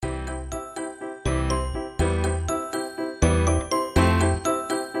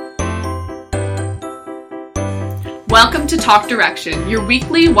Welcome to Talk Direction, your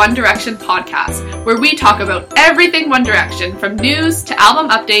weekly One Direction podcast, where we talk about everything One Direction, from news to album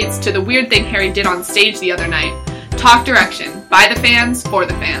updates to the weird thing Harry did on stage the other night. Talk Direction, by the fans, for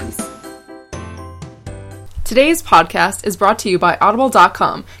the fans. Today's podcast is brought to you by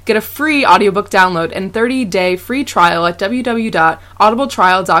Audible.com. Get a free audiobook download and 30-day free trial at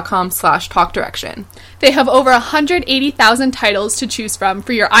www.audibletrial.com/talkdirection. They have over 180,000 titles to choose from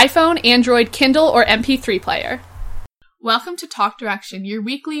for your iPhone, Android, Kindle, or MP3 player. Welcome to Talk Direction, your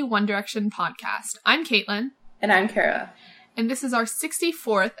weekly One Direction podcast. I'm Caitlin. And I'm Kara. And this is our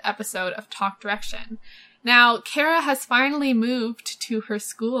 64th episode of Talk Direction. Now, Kara has finally moved to her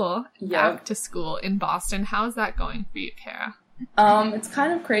school, back to school in Boston. How's that going for you, Kara? It's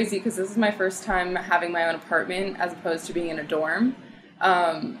kind of crazy because this is my first time having my own apartment as opposed to being in a dorm.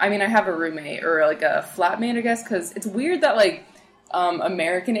 I mean, I have a roommate or like a flatmate, I guess, because it's weird that like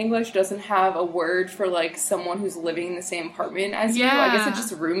American English doesn't have a word for like someone who's living in the same apartment as you. I guess it's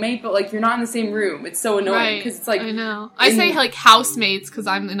just a roommate, but like you're not in the same room. It's so annoying because it's like, I know. I say like housemates because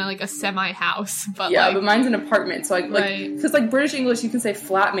I'm in like a semi-house, but but mine's an apartment. So because like British English, you can say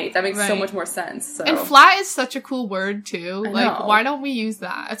flatmate. That makes so much more sense. So. And flat is such a cool word too. Like, why don't we use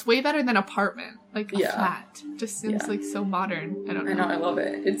that? It's way better than apartment. Like a flat just seems like so modern. I don't know. I know. I love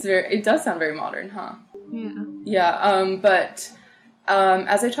it. It does sound very modern, huh? Yeah. Yeah. But.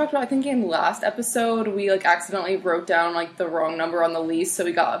 As I talked about, I think in last episode, we like accidentally wrote down like the wrong number on the lease, so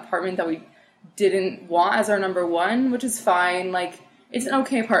we got an apartment that we didn't want as our number one, which is fine. Like, it's an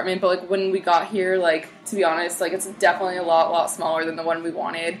okay apartment, but like when we got here, like, to be honest, like it's definitely a lot smaller than the one we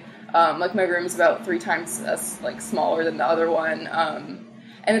wanted. Like my room is about 3 times as like smaller than the other one. And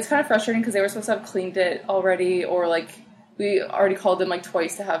it's kind of frustrating because they were supposed to have cleaned it already, or like we already called them like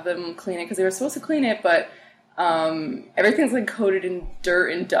twice to have them clean it because they were supposed to clean it, but everything's like coated in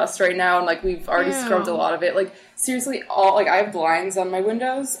dirt and dust right now, and like we've already scrubbed a lot of it. Like seriously, I have blinds on my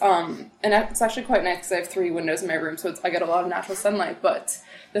windows, and it's actually quite nice because I have 3 windows in my room, so I get a lot of natural sunlight. But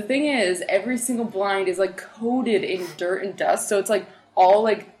the thing is, every single blind is like coated in dirt and dust, so it's like all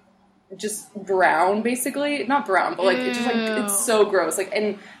like just brown, basically. Not brown, but like it's just like it's so gross. Like,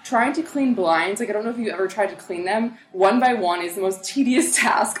 and trying to clean blinds, like I don't know if you ever tried to clean them one by one is the most tedious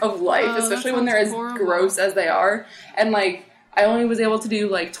task of life, especially when they're as gross as they are. And like I only was able to do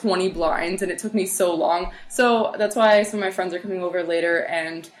like 20 blinds, and it took me so long. So that's why some of my friends are coming over later,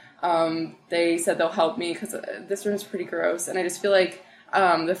 and they said they'll help me because this room is pretty gross, and I just feel like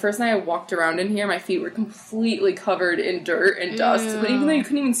the first night I walked around in here, my feet were completely covered in dirt and dust, but even though you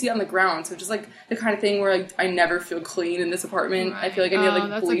couldn't even see it on the ground, so just like the kind of thing where like I never feel clean in this apartment. I feel like I need to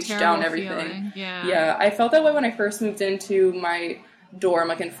like bleach down everything. Yeah, I felt that way when I first moved into my dorm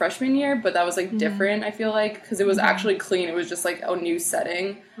like in freshman year, but that was like different, I feel like, because it was actually clean. It was just like a new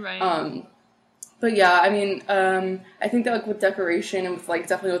setting. But yeah, I mean, I think that like with decoration and with like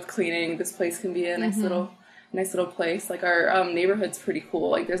definitely with cleaning, this place can be a nice little place. Like our neighborhood's pretty cool.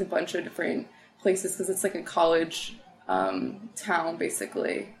 Like there's a bunch of different places because it's like a college town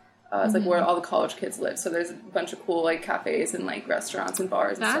basically. It's like where all the college kids live. So there's a bunch of cool like cafes and like restaurants and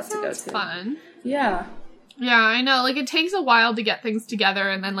bars and stuff to go to. That sounds fun. Yeah. Yeah, I know. Like it takes a while to get things together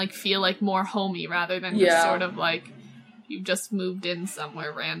and then like feel like more homey rather than just sort of like you've just moved in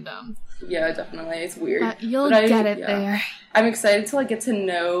somewhere random. Yeah, definitely. It's weird. But you'll get it there. I'm excited to like get to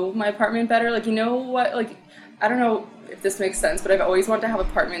know my apartment better. Like, you know what, like I don't know if this makes sense, but I've always wanted to have an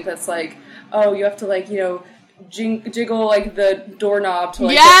apartment that's like, oh, you have to like, you know, jiggle like the doorknob to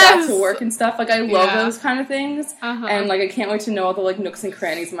like get that to work and stuff. Like I love those kind of things, and like I can't wait to know all the like nooks and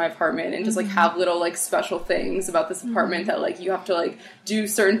crannies in my apartment and just like have little like special things about this apartment that like you have to like do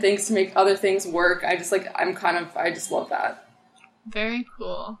certain things to make other things work. I just like I just love that. Very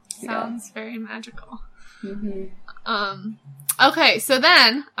cool. Sounds very magical. Okay, so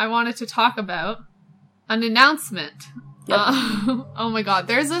then I wanted to talk about an announcement. Oh my god,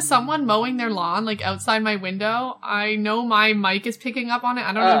 there's someone mowing their lawn like outside my window. I know my mic is picking up on it.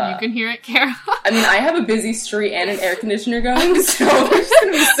 I don't know if you can hear it, Kara. I mean, I have a busy street and an air conditioner going, so there's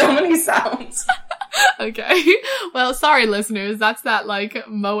gonna be so many sounds. Okay. Well, sorry listeners, that's that like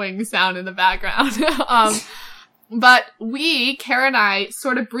mowing sound in the background. But Kara and I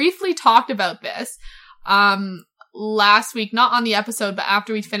sort of briefly talked about this last week, not on the episode, but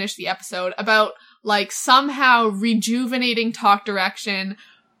after we finished the episode, about like somehow rejuvenating Talk Direction,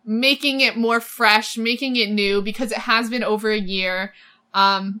 making it more fresh, making it new, because it has been over a year.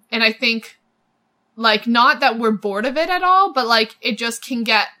 And I think like not that we're bored of it at all, but like it just can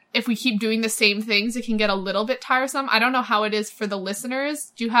get, if we keep doing the same things, it can get a little bit tiresome. I don't know how it is for the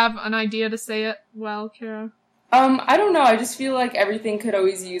listeners. Do you have an idea to say it well, Kara? I don't know. I just feel like everything could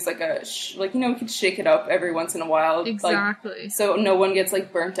always use like we could shake it up every once in a while. Exactly. Like, so no one gets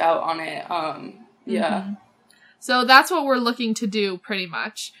like burnt out on it. Yeah. Mm-hmm. So that's what we're looking to do pretty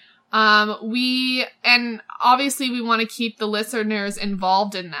much. And obviously we want to keep the listeners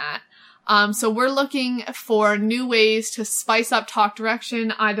involved in that. So we're looking for new ways to spice up Talk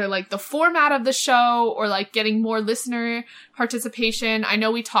Direction, either like the format of the show or like getting more listener participation. I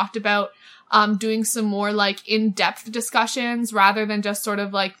know we talked about doing some more like in-depth discussions rather than just sort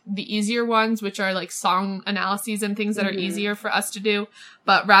of like the easier ones, which are like song analyses and things that are easier for us to do,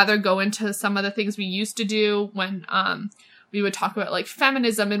 but rather go into some of the things we used to do when we would talk about like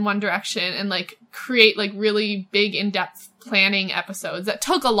feminism in One Direction and like create like really big in-depth planning episodes that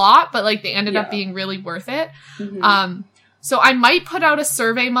took a lot, but like they ended up being really worth it. So I might put out a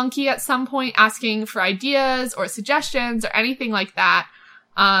Survey Monkey at some point asking for ideas or suggestions or anything like that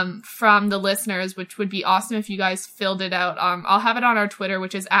from the listeners, which would be awesome if you guys filled it out. I'll have it on our Twitter,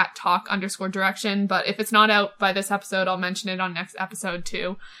 which is @talk_direction. But if it's not out by this episode, I'll mention it on next episode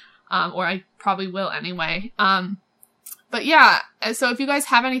too. Or I probably will anyway. But yeah, so if you guys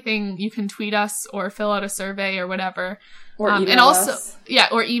have anything, you can tweet us or fill out a survey or whatever. Or email and also, us. Yeah,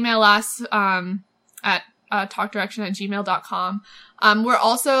 or email us, at talkdirection@gmail.com. We're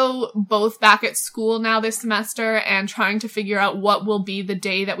also both back at school now this semester and trying to figure out what will be the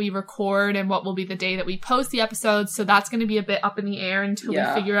day that we record and what will be the day that we post the episodes. So that's going to be a bit up in the air until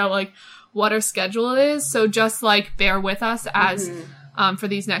we figure out like what our schedule is. So just like bear with us as, for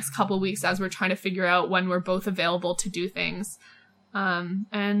these next couple weeks as we're trying to figure out when we're both available to do things.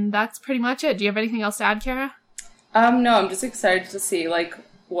 And that's pretty much it. Do you have anything else to add, Kara? No, I'm just excited to see like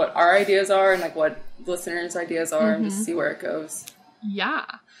what our ideas are and like what listeners' ideas are and just see where it goes. Yeah.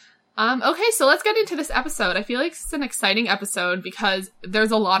 Okay, so let's get into this episode. I feel like it's an exciting episode because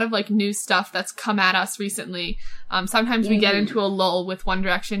there's a lot of like new stuff that's come at us recently. Sometimes we get into a lull with One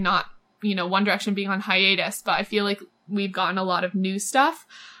Direction, not, One Direction being on hiatus, but I feel like we've gotten a lot of new stuff.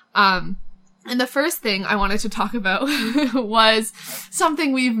 And the first thing I wanted to talk about was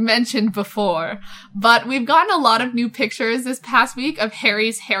something we've mentioned before, but we've gotten a lot of new pictures this past week of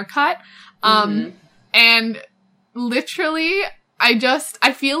Harry's haircut. And literally,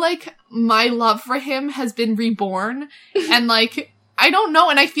 I feel like my love for him has been reborn. And like, I don't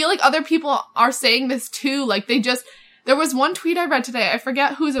know. And I feel like other people are saying this too. Like there was one tweet I read today. I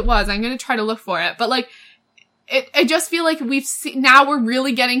forget whose it was. I'm going to try to look for it. But like, I just feel like now we're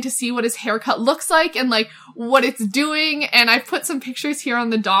really getting to see what his haircut looks like and like what it's doing. And I put some pictures here on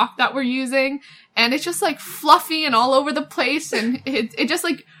the doc that we're using and it's just like fluffy and all over the place. And it just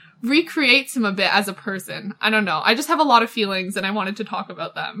like recreates him a bit as a person. I don't know. I just have a lot of feelings and I wanted to talk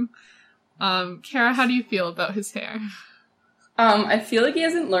about them. Kara, how do you feel about his hair? I feel like he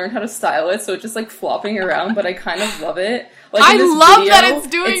hasn't learned how to style it, so it's just like flopping around, but I kind of love it. Like I love that it's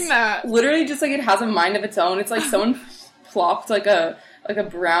doing that. Literally just like it has a mind of its own. It's like someone plopped like a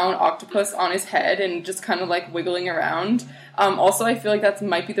brown octopus on his head and just kind of like wiggling around. Also, I feel like that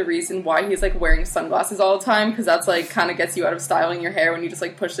might be the reason why he's like wearing sunglasses all the time, because that's like kind of gets you out of styling your hair when you just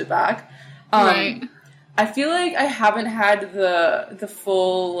like push it back. Right. I feel like I haven't had the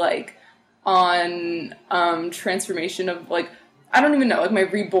full like on transformation of like, I don't even know, like my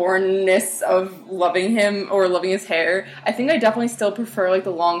rebornness of loving him or loving his hair. I think I definitely still prefer like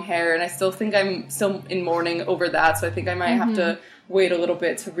the long hair, and I still think I'm still in mourning over that, so I think I might have to wait a little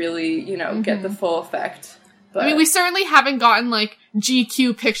bit to really, get the full effect. But, I mean, we certainly haven't gotten like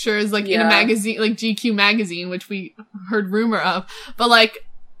GQ pictures like in a magazine, like GQ magazine, which we heard rumor of, but like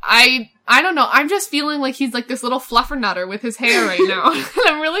I don't know. I'm just feeling like he's like this little fluffernutter with his hair right now. And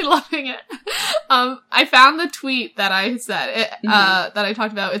I'm really loving it. I found the tweet that I said, that I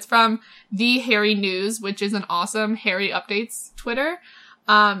talked about. It's from The Harry News, which is an awesome Harry Updates Twitter.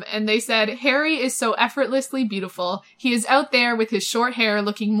 And they said, Harry is so effortlessly beautiful. He is out there with his short hair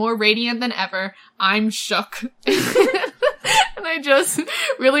looking more radiant than ever. I'm shook. And I just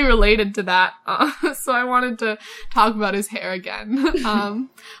really related to that. So I wanted to talk about his hair again.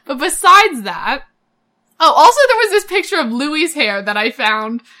 But besides that, also there was this picture of Louis's hair that I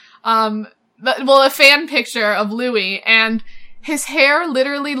found, a fan picture of Louis, and his hair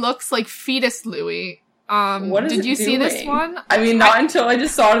literally looks like fetus Louis. Did you see this one? I mean, not until I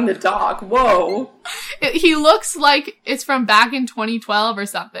just saw it in the doc. Whoa. He looks like it's from back in 2012 or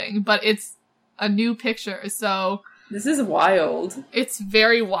something, but it's a new picture, so... This is wild. It's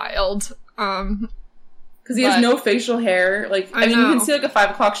very wild. Because he has no facial hair. Like, I mean, you can see like a 5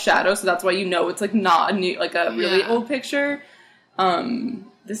 o'clock shadow, so that's why you know it's like not a new, like a really old picture.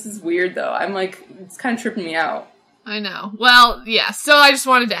 This is weird though. I'm like, it's kind of tripping me out. I know. Well, yeah, so I just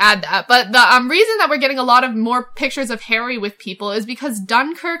wanted to add that. But the reason that we're getting a lot of more pictures of Harry with people is because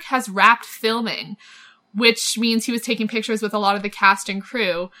Dunkirk has wrapped filming, which means he was taking pictures with a lot of the cast and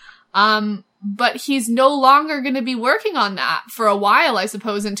crew. But he's no longer going to be working on that for a while, I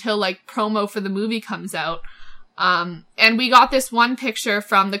suppose, until, like, promo for the movie comes out. And we got this one picture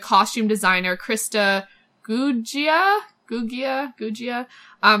from the costume designer, Krista Gugia,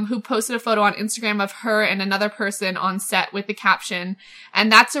 who posted a photo on Instagram of her and another person on set with the caption,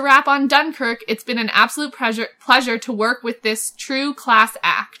 "And that's a wrap on Dunkirk. It's been an absolute pleasure to work with this true class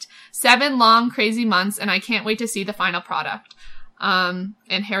act. 7 long, crazy months, and I can't wait to see the final product." And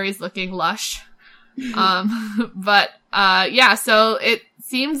Harry's looking lush. Yeah, so it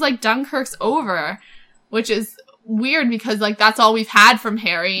seems like Dunkirk's over, which is weird because, like, that's all we've had from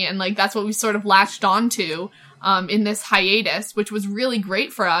Harry, and, like, that's what we sort of latched onto in this hiatus, which was really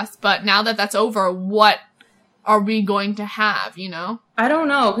great for us. But now that that's over, what are we going to have, you know? I don't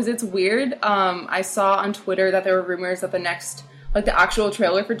know, because it's weird. I saw on Twitter that there were rumors that the actual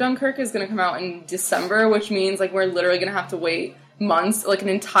trailer for Dunkirk is going to come out in December, which means, like, we're literally going to have to wait months, like an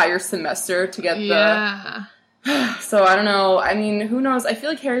entire semester to get So I don't know. I mean, who knows? I feel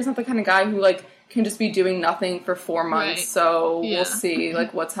like Harry's not the kind of guy who, like, can just be doing nothing for 4 months. Right. So we'll see,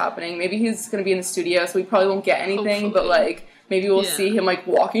 like, what's happening. Maybe he's going to be in the studio, so we probably won't get anything. Hopefully. But, like, maybe we'll see him, like,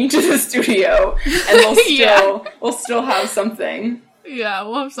 walking to the studio, and we'll still have something. Yeah,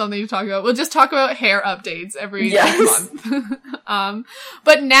 we'll have something to talk about. We'll just talk about hair updates every month.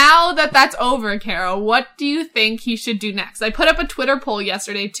 But now that that's over, Carol, what do you think he should do next? I put up a Twitter poll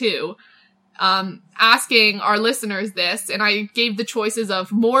yesterday, too, asking our listeners this, and I gave the choices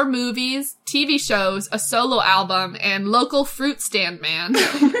of more movies, TV shows, a solo album, and local fruit stand man.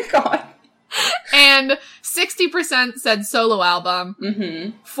 Oh my god. And 60% said solo album,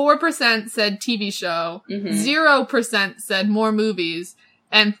 4% said TV show, 0% said more movies,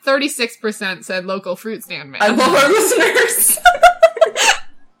 and 36% said local fruit stand man. I love our listeners!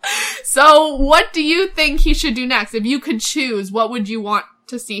 So, what do you think he should do next? If you could choose, what would you want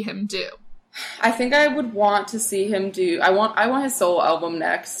to see him do? I think I would want to see him do... I want his solo album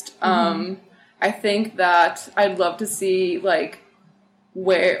next. I think that I'd love to see, like,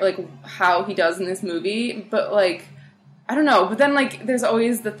 how he does in this movie, but, like, I don't know. But then, like, there's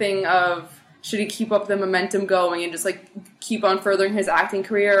always the thing of, should he keep up the momentum going and just, like, keep on furthering his acting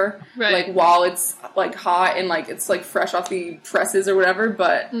career, like, while it's, like, hot and, like, it's, like, fresh off the presses or whatever,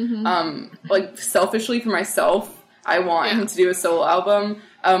 but, like, selfishly for myself, I want him to do a solo album.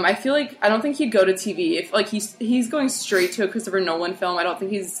 I feel like, I don't think he'd go to TV. If, like, he's going straight to a Christopher Nolan film, I don't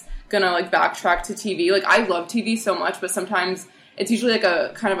think he's gonna, like, backtrack to TV. Like, I love TV so much, but sometimes it's usually, like,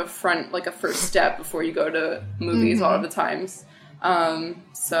 a kind of a first step before you go to movies a lot of the times.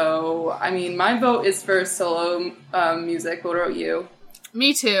 So, I mean, my vote is for solo music. What about you?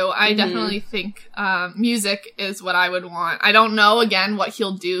 Me too. I definitely think music is what I would want. I don't know, again, what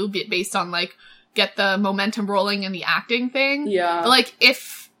he'll do based on, like, get the momentum rolling in the acting thing. Yeah. But, like,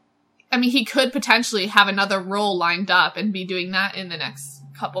 he could potentially have another role lined up and be doing that in the next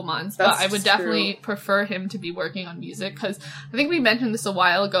couple months, but I would definitely prefer him to be working on music, because I think we mentioned this a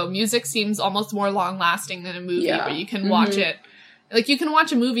while ago. Music seems almost more long-lasting than a movie, where you can watch it. Like, you can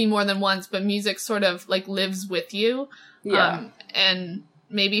watch a movie more than once, but music sort of, like, lives with you. And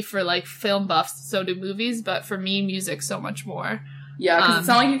maybe for, like, film buffs, so do movies, but for me, music so much more. Yeah, because it's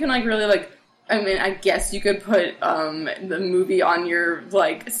not like you can, like, really, like, I mean, I guess you could put the movie on your,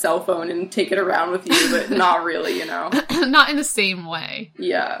 like, cell phone and take it around with you, but not really, you know? Not in the same way.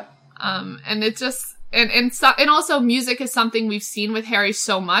 Yeah. And it just... And also, music is something we've seen with Harry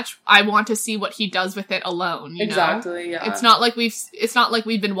so much. I want to see what he does with it alone, you know? Exactly, yeah. It's not like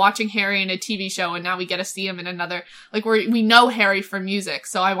we've been watching Harry in a TV show and now we get to see him in another... Like, we know Harry for music,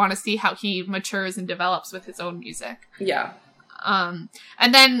 so I want to see how he matures and develops with his own music. Yeah. And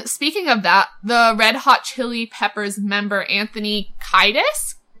then, speaking of that, the Red Hot Chili Peppers member Anthony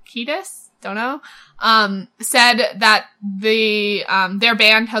Kiedis? Don't know. Said that their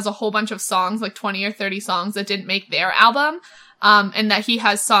band has a whole bunch of songs, like 20 or 30 songs that didn't make their album. And that he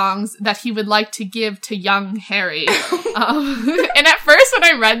has songs that he would like to give to young Harry. And at first when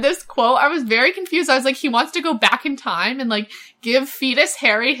I read this quote, I was very confused. I was like, he wants to go back in time and, like, give fetus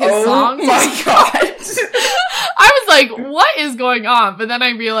Harry his songs? Oh my god. I was like, what is going on? But then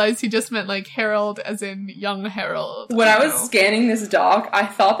I realized he just meant, like, Harold as in young Harold. When I was scanning this doc, I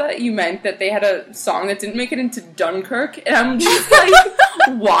thought that you meant that they had a song that didn't make it into Dunkirk. And I'm just like,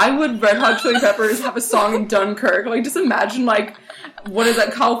 why would Red Hot Chili Peppers have a song in Dunkirk? Like, just imagine, like, what is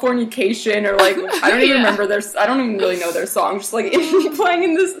that, Californication, or like, I don't even remember I don't even really know their song, just like playing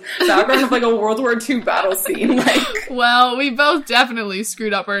in this background of like a World War II battle scene, like. Well, we both definitely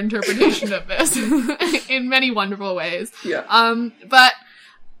screwed up our interpretation of this in many wonderful ways. Yeah. But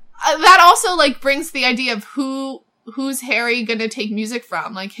that also like brings the idea of who's Harry gonna take music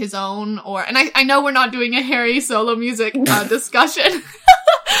from, like his own, or, and I know we're not doing a Harry solo music discussion.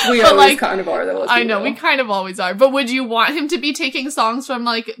 We always like, kind of are, though. I know, we kind of always are. But would you want him to be taking songs from,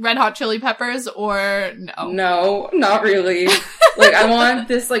 like, Red Hot Chili Peppers, or no? No, not really. Like, I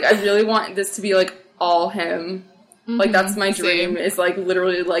really want this to be, like, all him. Mm-hmm, like, that's my dream, is, like,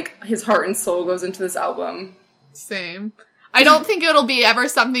 literally, like, his heart and soul goes into this album. Same. I don't think it'll be ever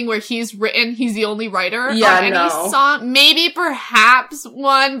something where he's the only writer on any song. Maybe, perhaps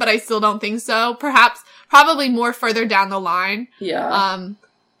one, but I still don't think so. Probably more further down the line. Yeah.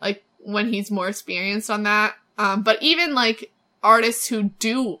 Like, when he's more experienced on that. But even, like, artists who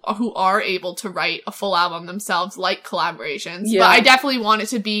are able to write a full album themselves, like collaborations. Yeah. But I definitely want it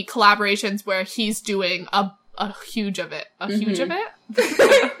to be collaborations where he's doing a huge of it. Huge of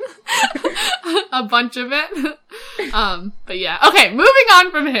it? A bunch of it. But yeah. Okay, moving on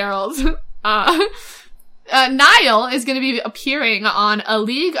from Harold. Niall is going to be appearing on A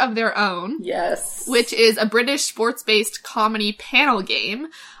League of Their Own. Yes. Which is a British sports-based comedy panel game.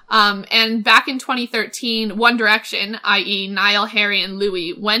 And back in 2013, One Direction, i.e. Niall, Harry, and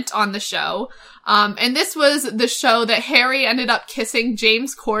Louis, went on the show. And this was the show that Harry ended up kissing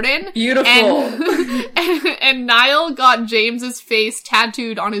James Corden. Beautiful. And Niall got James's face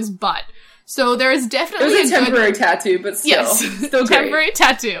tattooed on his butt. So there's definitely it was a temporary tattoo, but still, yes, still great. Temporary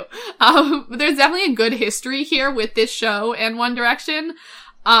tattoo. But there's definitely a good history here with this show and One Direction.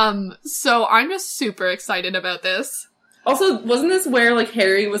 So I'm just super excited about this. Also, wasn't this where, like,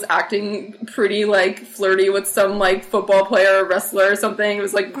 Harry was acting pretty, like, flirty with some, like, football player or wrestler or something? It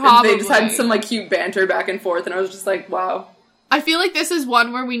was, like, Probably. They just had some, like, cute banter back and forth, and I was just like, wow. I feel like this is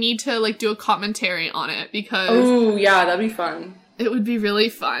one where we need to, like, do a commentary on it, because... Oh, yeah, that'd be fun. It would be really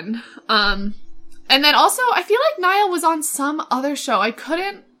fun. And then also, I feel like Niall was on some other show. I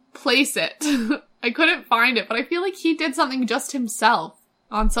couldn't place it. I couldn't find it, but I feel like he did something just himself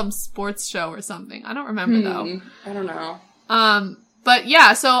on some sports show or something. I don't remember, though. I don't know. But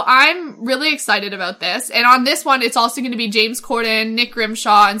yeah, so I'm really excited about this. And on this one, it's also going to be James Corden, Nick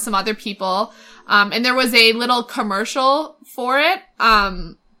Grimshaw, and some other people. And there was a little commercial for it.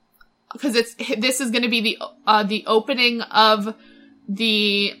 Because this is going to be the opening of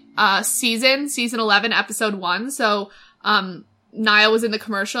the season 11, episode 1. So Niall was in the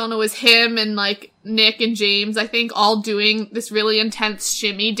commercial, and it was him and like Nick and James, I think, all doing this really intense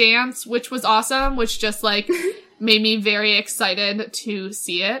shimmy dance, which was awesome, which just like made me very excited to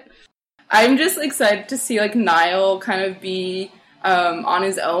see it. I'm just excited to see like Niall kind of be on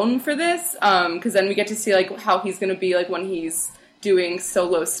his own for this, because then we get to see like how he's going to be like when he's doing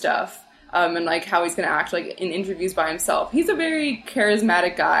solo stuff. And, like, how he's gonna act, like, in interviews by himself. He's a very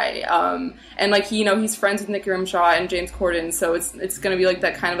charismatic guy. And, like, he's friends with Nick Grimshaw and James Corden, so it's gonna be, like,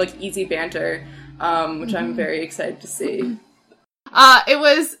 that kind of, like, easy banter, which I'm very excited to see. It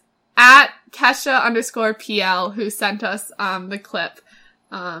was at Kesha_PL who sent us, the clip,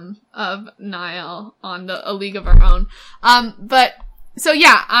 of Niall on A League of Our Own. But, so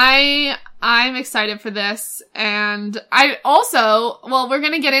yeah, I'm excited for this, and I also, well, we're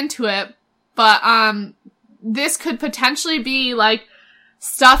gonna get into it, but, this could potentially be, like,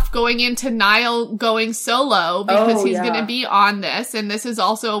 stuff going into Niall going solo, because he's gonna be on this, and this is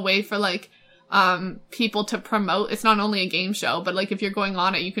also a way for, like, people to promote. It's not only a game show, but, like, if you're going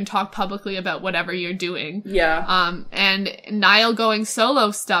on it, you can talk publicly about whatever you're doing. Yeah. And Niall going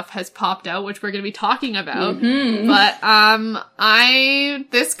solo stuff has popped out, which we're gonna be talking about. Mm-hmm. But,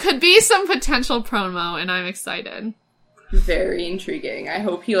 this could be some potential promo, and I'm excited. Very intriguing. I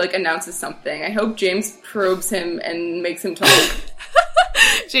hope he, like, announces something. I hope James probes him and makes him talk.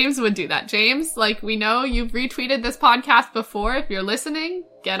 James would do that. James, like, we know you've retweeted this podcast before. If you're listening,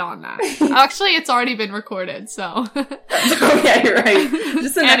 get on that. Actually, it's already been recorded, so. Oh, yeah, you're right.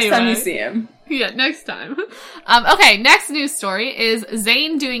 Just the next time you see him. Yeah, next time. Okay, next news story is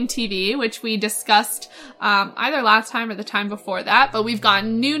Zayn doing TV, which we discussed either last time or the time before that, but we've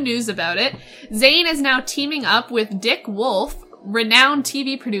gotten new news about it. Zayn is now teaming up with Dick Wolf, renowned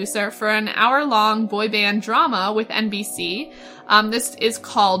TV producer, for an hour-long boy band drama with NBC. This is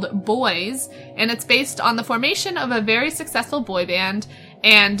called Boys, and it's based on the formation of a very successful boy band.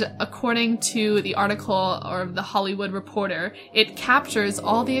 And according to the article or the Hollywood Reporter, it captures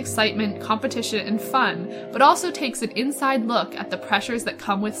all the excitement, competition, and fun, but also takes an inside look at the pressures that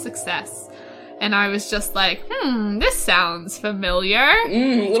come with success. And I was just like, this sounds familiar.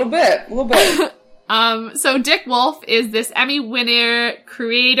 A little bit. So Dick Wolf is this Emmy winner,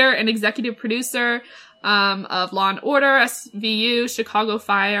 creator, and executive producer of Law & Order, SVU, Chicago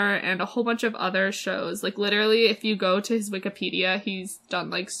Fire, and a whole bunch of other shows. Like, literally, if you go to his Wikipedia, he's done,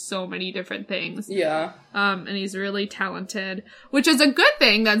 like, so many different things. Yeah. And he's really talented, which is a good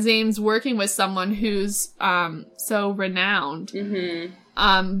thing that Zayn's working with someone who's so renowned. Mm-hmm.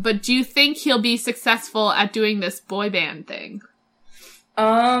 But do you think he'll be successful at doing this boy band thing?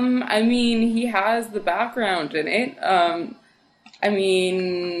 I mean, he has the background in it. I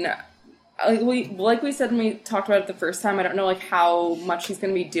mean, like we said when we talked about it the first time, I don't know, like, how much he's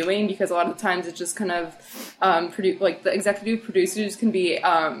going to be doing, because a lot of the times it's just kind of, like, the executive producers can be,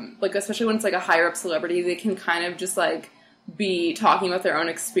 like, especially when it's, like, a higher-up celebrity, they can kind of just, like, be talking about their own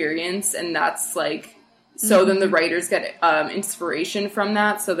experience, and that's, like, so then the writers get inspiration from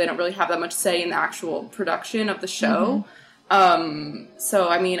that, so they don't really have that much say in the actual production of the show. So,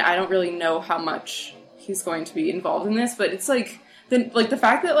 I mean, I don't really know how much he's going to be involved in this, but it's, like, the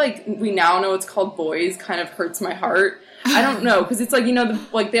fact that, like, we now know it's called Boys kind of hurts my heart. I don't know, because it's, like, you know,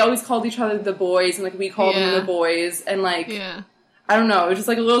 they always called each other the Boys, and, like, we called them the Boys, and, like, I don't know, it was just,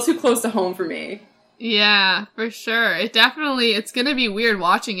 like, a little too close to home for me. Yeah, for sure. It's gonna be weird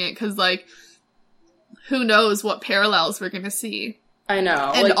watching it, because, like, who knows what parallels we're gonna see. I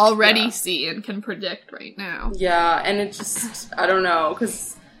know. And like, already see and can predict right now. Yeah, and it just, I don't know,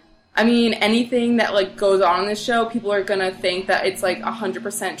 because, I mean, anything that, like, goes on in this show, people are gonna think that it's, like,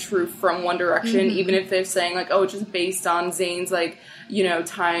 100% true from One Direction, even if they're saying, like, oh, it's just based on Zayn's, like, you know,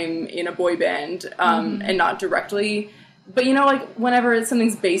 time in a boy band, and not directly. But, you know, like, whenever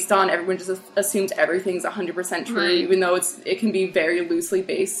something's based on, everyone just assumes everything's 100% true, even though it can be very loosely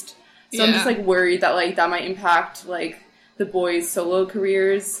based. So I'm just, like, worried that, like, that might impact, like, the boys' solo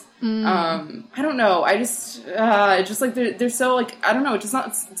careers. I don't know. It's just, like, they're so, like, I don't know. It's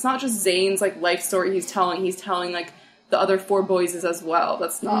not just Zayn's, like, life story he's telling. He's telling, like, the other four boys' as well.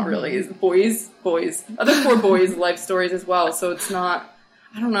 That's not really his boys. Other four boys' life stories as well. So it's not,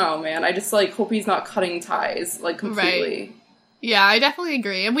 I don't know, man. I just, like, hope he's not cutting ties, like, completely. Right. Yeah, I definitely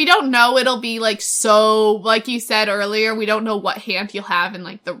agree. And we don't know it'll be, like, so, like you said earlier, we don't know what hand he'll have in,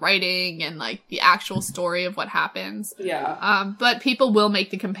 like, the writing and, like, the actual story of what happens. Yeah. But people will make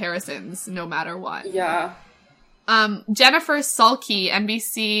the comparisons no matter what. Yeah. Jennifer Sulkey,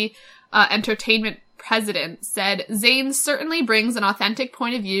 NBC Entertainment president, said, Zayn certainly brings an authentic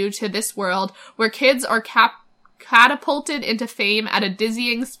point of view to this world where kids are catapulted into fame at a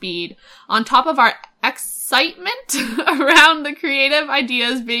dizzying speed. On top of our excitement around the creative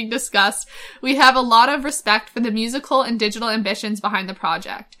ideas being discussed, we have a lot of respect for the musical and digital ambitions behind the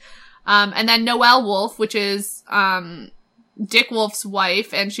project. And then Noelle Wolf, which is Dick Wolf's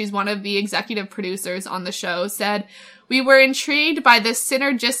wife, and she's one of the executive producers on the show, said, we were intrigued by the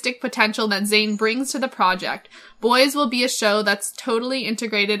synergistic potential that Zayn brings to the project. Boys will be a show that's totally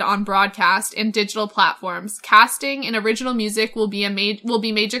integrated on broadcast and digital platforms. Casting and original music will be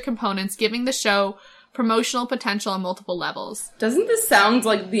major components, giving the show promotional potential on multiple levels. Doesn't this sound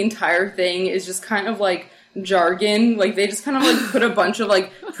like the entire thing is just kind of like jargon? Like, they just kind of like put a bunch of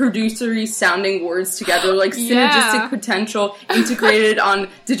like producery sounding words together, like synergistic potential integrated on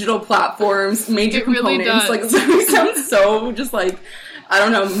digital platforms, major components. Really like, it sounds so just like, I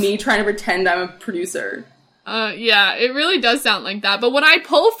don't know, me trying to pretend I'm a producer. Yeah, it really does sound like that. But what I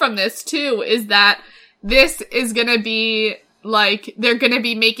pull from this too is that this is gonna be like, they're gonna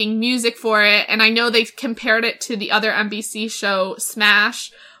be making music for it, and I know they compared it to the other NBC show,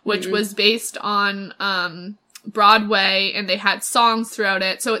 Smash, which was based on, Broadway, and they had songs throughout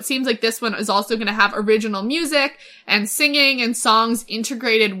it. So it seems like this one is also gonna have original music and singing and songs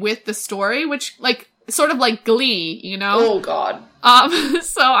integrated with the story, which, like, sort of like Glee, you know? Oh, God.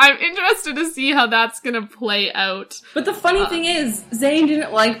 So I'm interested to see how that's gonna play out. But the funny thing is, Zayn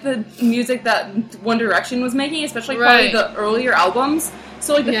didn't like the music that One Direction was making, especially probably the earlier albums.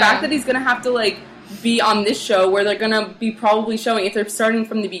 So, like, the fact that he's gonna have to, like, be on this show where they're gonna be probably showing, if they're starting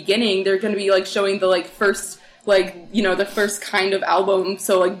from the beginning, they're gonna be, like, showing the, like, first, like, you know, the first kind of album,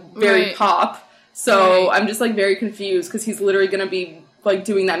 so, like, very pop. So I'm just, like, very confused, because he's literally gonna be, like,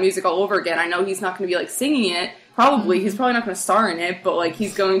 doing that music all over again. I know he's not gonna be, like, singing it. Probably. He's probably not going to star in it, but, like,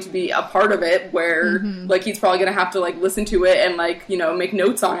 he's going to be a part of it where, like, he's probably going to have to, like, listen to it and, like, you know, make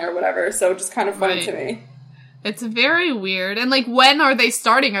notes on it or whatever. So just kind of funny to me. It's very weird. And, like, when are they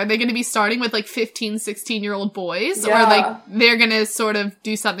starting? Are they going to be starting with, like, 15, 16-year-old boys? Yeah. Or, like, they're going to sort of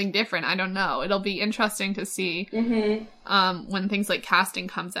do something different? I don't know. It'll be interesting to see when things like casting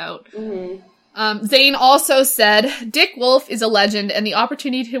comes out. Zayn also said, Dick Wolf is a legend, and the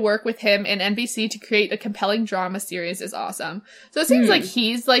opportunity to work with him and NBC to create a compelling drama series is awesome. So it seems like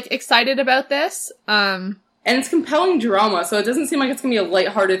he's, like, excited about this. And it's compelling drama, so it doesn't seem like it's gonna be a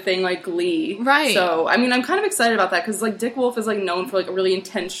lighthearted thing like Glee. Right. So, I mean, I'm kind of excited about that, because, like, Dick Wolf is, like, known for, like, really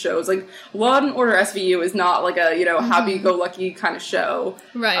intense shows. Like, Law & Order SVU is not, like, a, you know, happy-go-lucky kind of show.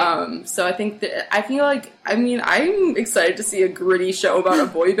 Right. So I think that, I feel like, I mean, I'm excited to see a gritty show about a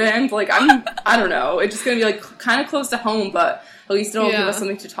boy band. Like, I don't know, it's just gonna be, like, kind of close to home, but at least it'll give us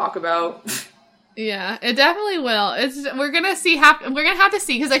something to talk about. Yeah, it definitely will. We're gonna have to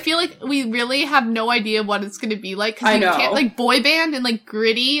see, because I feel like we really have no idea what it's gonna be like. Because you can't, like, boy band and, like,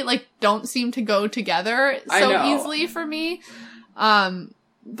 gritty, like, don't seem to go together so easily for me.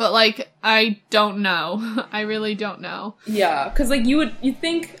 But, like, I don't know. I really don't know. Yeah, because, like, you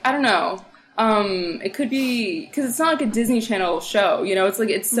think, I don't know. It could be, because it's not like a Disney Channel show, you know, it's like,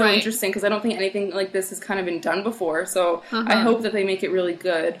 it's so interesting, because I don't think anything like this has kind of been done before, so I hope that they make it really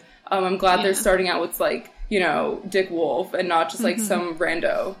good. I'm glad they're starting out with, like, you know, Dick Wolf, and not just, like, some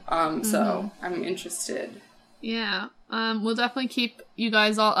rando, so I'm interested. Yeah, we'll definitely keep you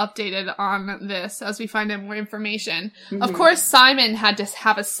guys all updated on this as we find out more information. Of course, Simon had to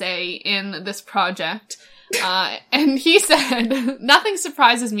have a say in this project. And he said, nothing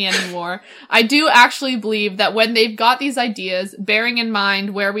surprises me anymore. I do actually believe that when they've got these ideas, bearing in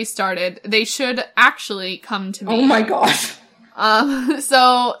mind where we started, they should actually come to me. Oh my gosh.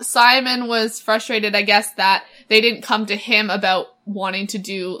 So Simon was frustrated, I guess, that they didn't come to him about wanting to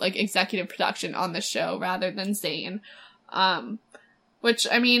do, like, executive production on the show rather than Zayn. Which,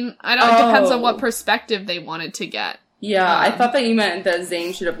 I mean, it depends on what perspective they wanted to get. Yeah, I thought that you meant that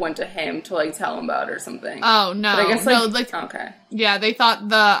Zayn should have went to him to, like, tell him about it or something. Oh, no. But I guess, okay. Yeah, they thought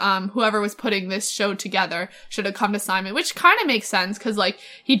the, whoever was putting this show together should have come to Simon, which kind of makes sense, because, like,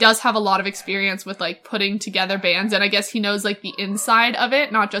 he does have a lot of experience with, like, putting together bands, and I guess he knows, like, the inside of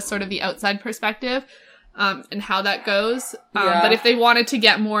it, not just sort of the outside perspective, and how that goes. But if they wanted to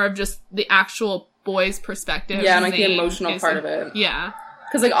get more of just the actual boys' perspective. Yeah, and, like, the emotional part of it. Yeah.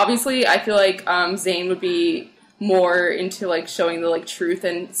 Because, like, obviously, I feel like, Zayn would be more into, like, showing the, like, truth,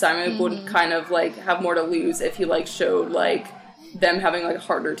 and Simon would kind of, like, have more to lose if he, like, showed, like, them having, like,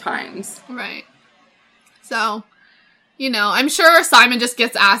 harder times. Right. So, you know, I'm sure Simon just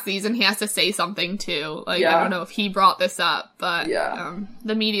gets asked these and he has to say something too. Like, I don't know if he brought this up, but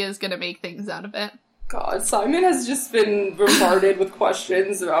the media is gonna make things out of it. God, Simon has just been bombarded with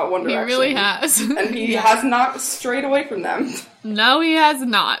questions about One Direction. He really has. And he has not strayed away from them. No, he has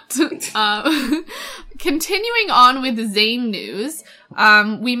not. Continuing on with Zayn news,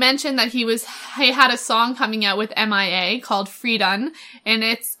 we mentioned that he had a song coming out with MIA called Freedom, and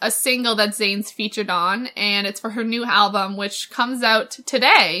it's a single that Zayn's featured on, and it's for her new album, which comes out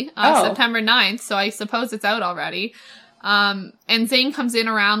today, September 9th, so I suppose it's out already. And Zayn comes in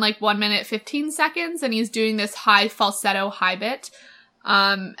around, like, 1 minute, 15 seconds, and he's doing this high falsetto high bit.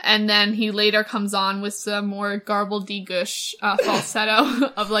 And then he later comes on with some more garbledy-goosh,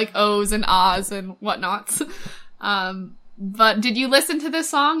 falsetto of, like, ohs and ahs and whatnots. But did you listen to this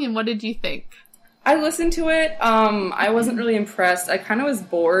song, and what did you think? I listened to it. I wasn't really impressed. I kind of was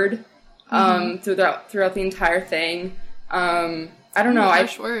bored, throughout the entire thing. I don't know.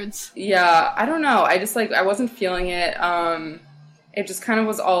 Harsh words. Yeah, I don't know. I just, like, I wasn't feeling it. It just kind of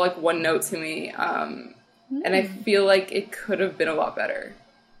was all, like, one note to me. And I feel like it could have been a lot better.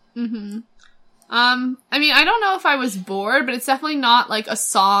 I mean, I don't know if I was bored, but it's definitely not, like, a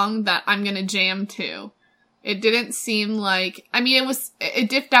song that I'm gonna jam to. It didn't seem like, I mean, it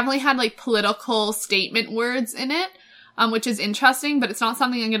definitely had, like, political statement words in it, which is interesting, but it's not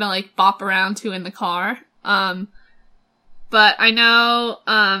something I'm gonna, like, bop around to in the car. But I know,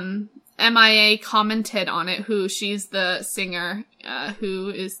 MIA commented on it, she's the singer, who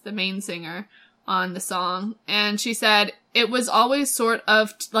is the main singer on the song. And she said, it was always sort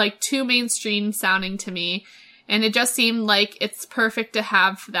of, like, too mainstream sounding to me. And it just seemed like it's perfect to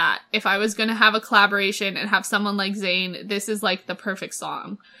have that. If I was gonna have a collaboration and have someone like Zayn, this is, like, the perfect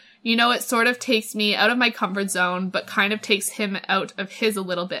song. You know, it sort of takes me out of my comfort zone, but kind of takes him out of his a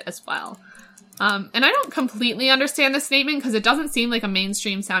little bit as well. And I don't completely understand the statement, because it doesn't seem like a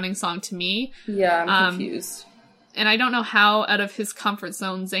mainstream sounding song to me. Yeah, I'm confused. And I don't know how out of his comfort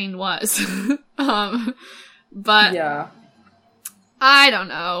zone Zayn was. But yeah, I don't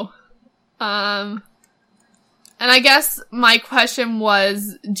know. And I guess my question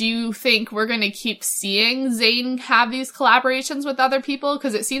was, do you think we're going to keep seeing Zayn have these collaborations with other people?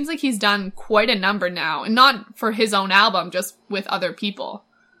 Because it seems like he's done quite a number now, and not for his own album, just with other people.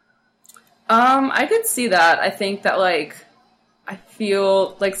 I could see that. I think that, like, I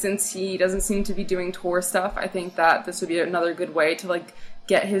feel like since he doesn't seem to be doing tour stuff, I think that this would be another good way to like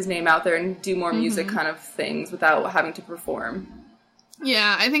get his name out there and do more music kind of things without having to perform.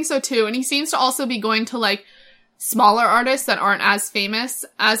 Yeah, I think so too. And he seems to also be going to like smaller artists that aren't as famous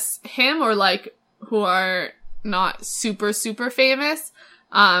as him, or like who are not super, super famous.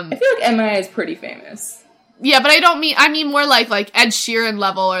 I feel like MIA is pretty famous. Yeah, but I mean more like Ed Sheeran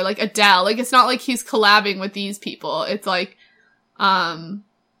level or like Adele. Like, it's not like he's collabing with these people. It's like, I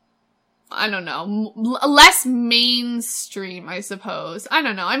don't know, less mainstream, I suppose. I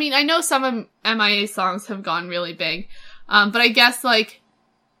don't know. I mean, I know some of MIA songs have gone really big. But I guess like,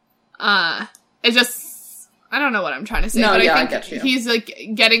 it just, I don't know what I'm trying to say. No, but yeah, I think I get you. he's like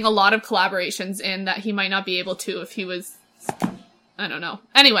getting a lot of collaborations in that he might not be able to if he was, I don't know.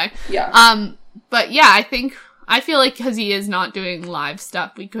 Anyway. Yeah. But yeah, I feel like because he is not doing live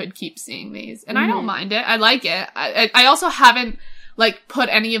stuff, we could keep seeing these. And I don't mind it. I like it. I also haven't, like, put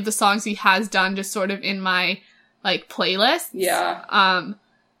any of the songs he has done just sort of in my, like, playlist. Yeah.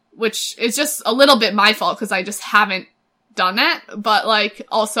 Which is just a little bit my fault because I just haven't done it. But, like,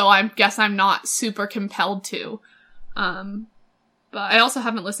 also I guess I'm not super compelled to. But I also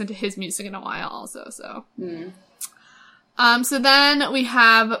haven't listened to his music in a while also, so. So then we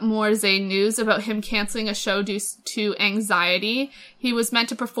have more Zayn news about him canceling a show due to anxiety. He was meant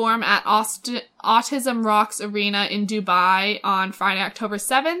to perform at Autism Rocks Arena in Dubai on Friday, October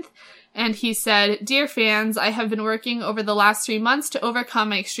 7th. And he said, "Dear fans, I have been working over the last 3 months to overcome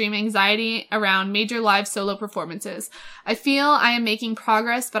my extreme anxiety around major live solo performances. I feel I am making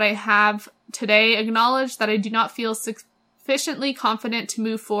progress, but I have today acknowledged that I do not feel sufficiently confident to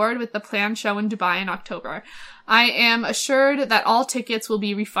move forward with the planned show in Dubai in October. I am assured that all tickets will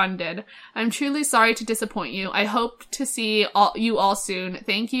be refunded. I'm truly sorry to disappoint you. I hope to see you all soon.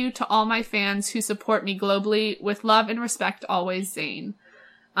 Thank you to all my fans who support me globally. With love and respect, always, Zayn."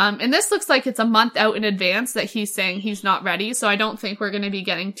 And this looks like it's a month out in advance that he's saying he's not ready, so I don't think we're going to be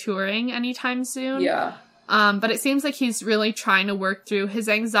getting touring anytime soon. Yeah. But it seems like he's really trying to work through his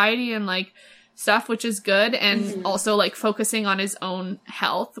anxiety and, like, stuff, which is good, and also, like, focusing on his own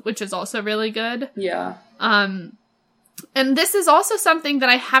health, which is also really good. Yeah. And this is also something that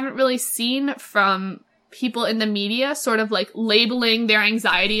I haven't really seen from people in the media, sort of, like, labeling their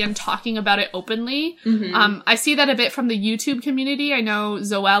anxiety and talking about it openly. I see that a bit from the YouTube community. I know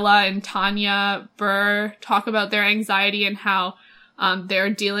Zoella and Tanya Burr talk about their anxiety and how they're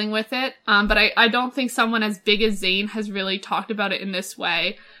dealing with it. But I don't think someone as big as Zayn has really talked about it in this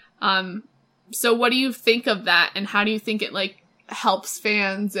way. So what do you think of that, and how do you think it, like, helps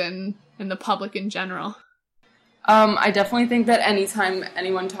fans and the public in general? I definitely think that anytime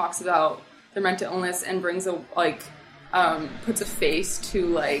anyone talks about their mental illness and brings a, like, puts a face to,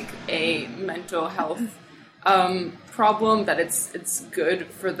 like, a mental health problem, that it's good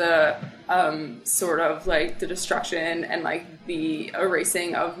for the sort of, like, the destruction and, like, the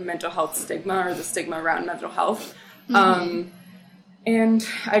erasing of mental health stigma, or the stigma around mental health. And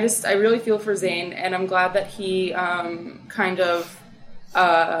I really feel for Zayn, and I'm glad that he kind of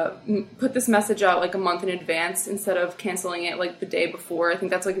put this message out like a month in advance instead of canceling it like the day before. I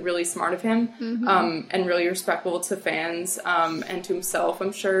think that's like really smart of him, and really respectful to fans and to himself,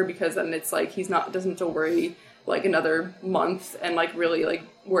 I'm sure, because then it's like he doesn't have to worry like another month and like really like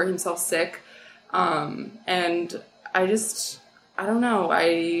worry himself sick. And I don't know.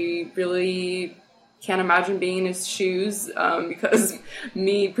 I really can't imagine being in his shoes, because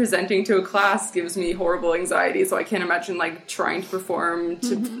me presenting to a class gives me horrible anxiety. So I can't imagine like trying to perform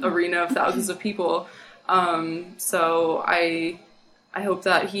to an arena of thousands of people. So I hope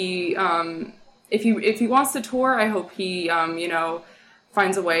that he, if he wants to tour, I hope he,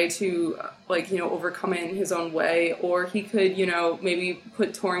 finds a way to overcome it in his own way, or he could, maybe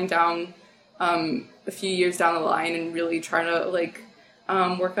put touring down, a few years down the line and really try to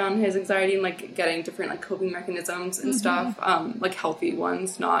work on his anxiety and like getting different like coping mechanisms and stuff, like healthy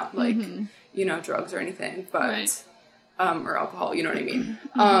ones, not like drugs or anything, but right. Or alcohol, you know what I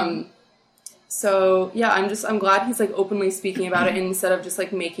mean. So yeah, I'm glad he's like openly speaking about it instead of just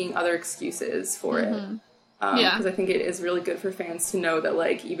like making other excuses for it. Because I think it is really good for fans to know that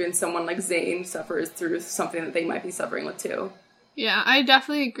like even someone like Zayn suffers through something that they might be suffering with too. Yeah, I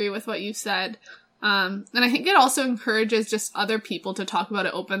definitely agree with what you said. And I think it also encourages just other people to talk about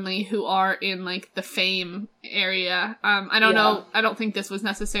it openly who are in, like, the fame area. I don't know. I don't think this was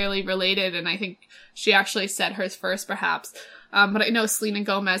necessarily related, and I think she actually said hers first, perhaps. But I know Selena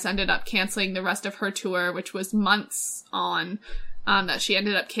Gomez ended up canceling the rest of her tour, which was months on, that she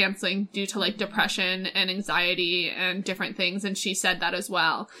ended up canceling due to like depression and anxiety and different things. And she said that as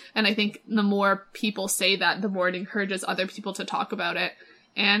well. And I think the more people say that, the more it encourages other people to talk about it.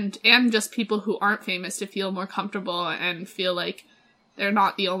 And just people who aren't famous to feel more comfortable and feel like they're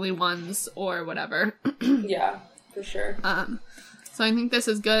not the only ones or whatever. Yeah, for sure. So I think this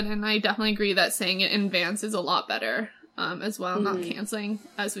is good, and I definitely agree that saying it in advance is a lot better as well, not canceling,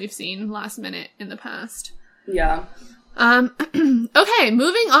 as we've seen last minute in the past. Yeah. Okay,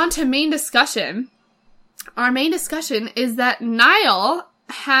 moving on to main discussion. Our main discussion is that Niall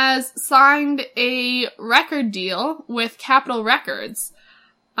has signed a record deal with Capitol Records,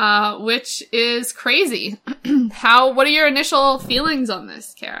 which is crazy. What are your initial feelings on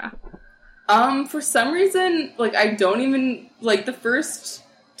this, Kara? For some reason, like, I don't even, like, the first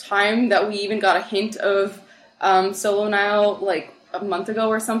time that we even got a hint of, Solo Niall, like, a month ago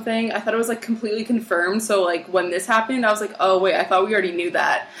or something, I thought it was, like, completely confirmed, so, like, when this happened, I was like, oh, wait, I thought we already knew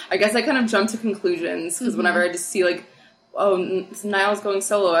that. I guess I kind of jumped to conclusions, because whenever I just see, like, oh, Niall's going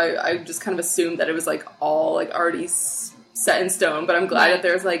solo, I just kind of assumed that it was, like, all, like, already set in stone, but I'm glad that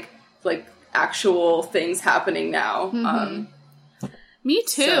there's, like, actual things happening now. Me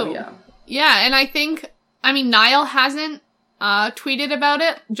too. So, yeah. Yeah, and I think, Niall hasn't tweeted about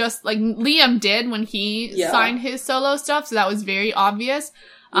it, just like Liam did when he signed his solo stuff, so that was very obvious.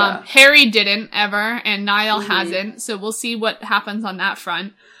 Harry didn't ever, and Niall hasn't, so we'll see what happens on that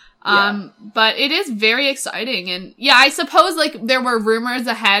front. But it is very exciting, and yeah, I suppose, like, there were rumors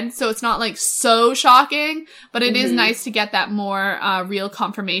ahead, so it's not, like, so shocking, but it is nice to get that more, real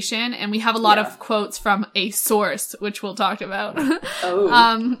confirmation, and we have a lot of quotes from a source, which we'll talk about.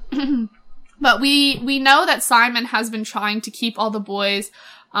 But we know that Simon has been trying to keep all the boys,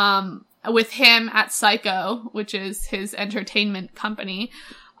 with him at Psycho, which is his entertainment company,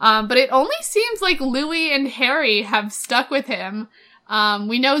 but it only seems like Louis and Harry have stuck with him.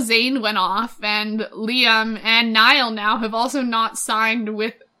 We know Zayn went off, and Liam and Niall now have also not signed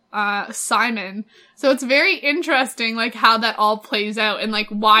with, Simon. So it's very interesting, like, how that all plays out, and, like,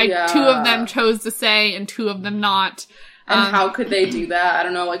 why two of them chose to stay and two of them not. And how could they do that? I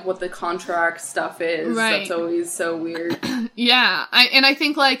don't know, like, what the contract stuff is. Right. That's always so weird. Yeah. I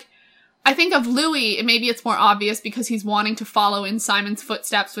think of Louis, maybe it's more obvious because he's wanting to follow in Simon's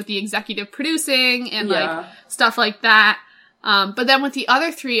footsteps with the executive producing and, like, stuff like that. But then with the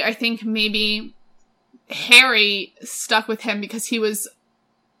other three, I think maybe Harry stuck with him because seems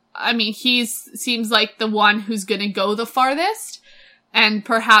like the one who's gonna go the farthest, and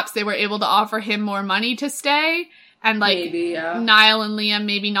perhaps they were able to offer him more money to stay, and, like, maybe, Niall and Liam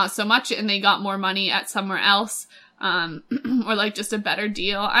maybe not so much, and they got more money at somewhere else, or, like, just a better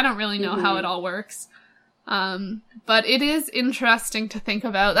deal. I don't really know how it all works. But it is interesting to think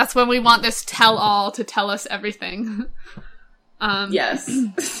about. That's when we want this tell-all to tell us everything.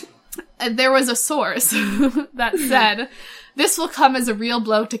 Yes. There was a source that said, this will come as a real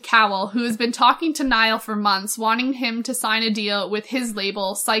blow to Cowell, who has been talking to Niall for months, wanting him to sign a deal with his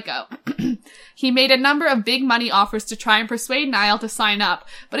label, Psycho. He made a number of big money offers to try and persuade Niall to sign up,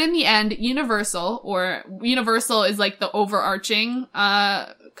 but in the end, Universal is like the overarching,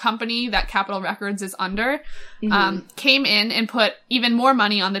 company that Capitol Records is under, came in and put even more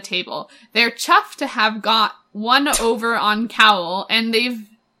money on the table. They're chuffed to have got one over on Cowell, and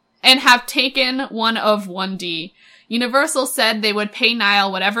have taken one of 1D. Universal said they would pay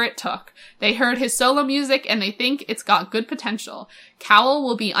Niall whatever it took. They heard his solo music and they think it's got good potential. Cowell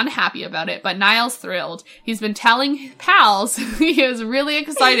will be unhappy about it, but Niall's thrilled. He's been telling pals he is really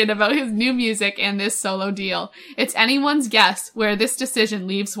excited about his new music and this solo deal. It's anyone's guess where this decision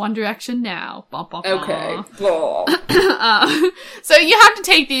leaves One Direction now. Bah, bah, bah. Okay. So you have to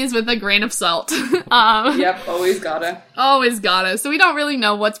take these with a grain of salt. Yep, always gotta. Always gotta. So we don't really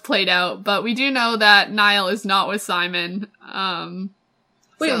know what's played out, but we do know that Niall is not with Simon.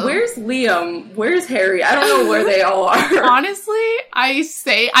 Wait, where's Liam? Where's Harry? I don't know where they all are. Honestly, I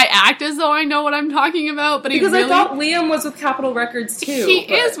act as though I know what I'm talking about, but because I thought Liam was with Capitol Records too. He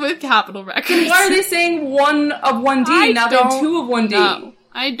is with Capitol Records. Then why are they saying one of 1D? Now they're two of 1D. No,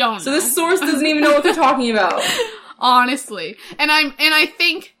 I don't know. So this source doesn't even know what they're talking about. Honestly. And I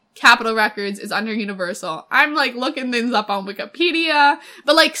think Capitol Records is under Universal. I'm, like, looking things up on Wikipedia,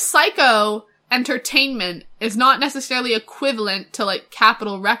 but, like, Psycho Entertainment is not necessarily equivalent to, like,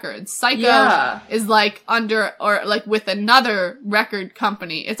 Capitol Records. Psycho is, like, under, or, like, with another record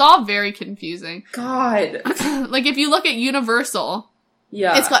company. It's all very confusing. God. Like, if you look at Universal,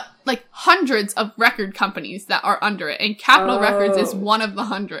 it's got, like, hundreds of record companies that are under it, and Capitol Records is one of the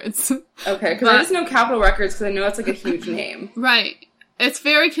hundreds. Okay, because I just know Capitol Records because I know it's, like, a huge name. Right. It's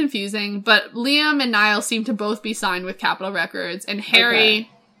very confusing, but Liam and Niall seem to both be signed with Capitol Records, and Harry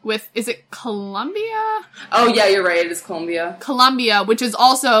with, is it Columbia? Oh, yeah, you're right. It is Columbia. Columbia, which is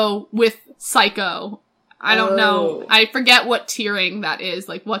also with Psycho. I don't know. I forget what tiering that is,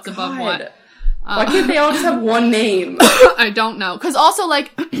 like what's above what. Why can't they all just have one name? I don't know. Because also,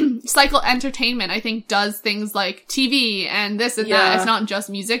 like, Cycle Entertainment, I think, does things like TV and this and that. It's not just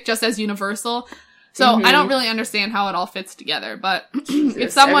music, just as Universal. So I don't really understand how it all fits together. But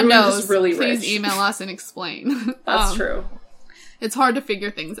if someone knows, really please email us and explain. That's true. It's hard to figure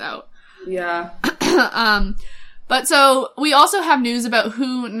things out. Yeah. But so we also have news about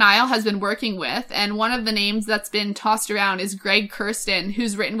who Niall has been working with, and one of the names that's been tossed around is Greg Kurstin,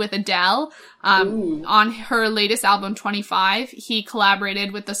 who's written with Adele. On her latest album, 25, he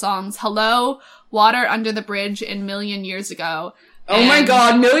collaborated with the songs Hello, Water Under the Bridge, and Million Years Ago. Oh my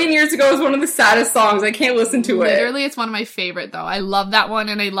god, Million Years Ago is one of the saddest songs. I can't listen to it. Literally, it's one of my favorite, though. I love that one,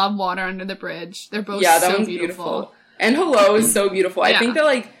 and I love Water Under the Bridge. They're both that so one's beautiful. And Hello is so beautiful. I think that,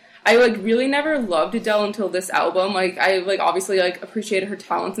 like, I, like, really never loved Adele until this album. Like, I, like, obviously, like, appreciated her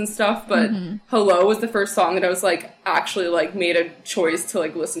talents and stuff, but Hello was the first song that I was, like, actually, like, made a choice to,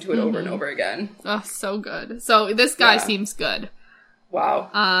 like, listen to it over and over again. Oh, so good. So, this guy seems good. Wow.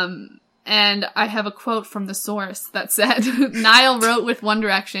 And I have a quote from the source that said, Niall wrote with One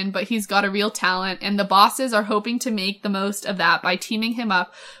Direction, but he's got a real talent, and the bosses are hoping to make the most of that by teaming him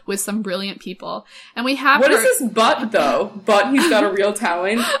up with some brilliant people. And we have What is this but, though? But he's got a real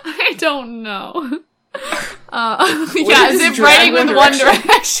talent? I don't know. As if writing with One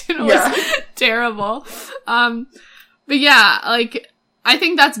Direction was terrible. But yeah, like, I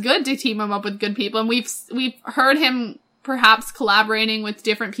think that's good to team him up with good people, and we've heard him perhaps collaborating with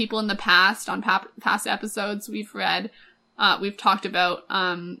different people in the past on past episodes we've read. We've talked about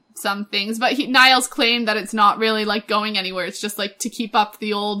some things, but Niall's claimed that it's not really like going anywhere. It's just like to keep up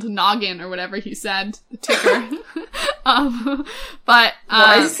the old noggin or whatever he said, the ticker. But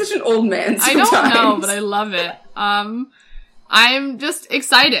why is he such an old man sometimes? I don't know, but I love it. I'm just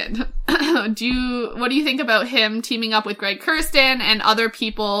excited. What do you think about him teaming up with Greg Kurstin and other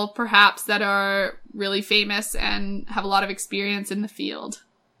people perhaps that are really famous and have a lot of experience in the field?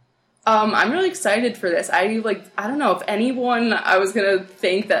 I'm really excited for this. I don't know, if anyone I was gonna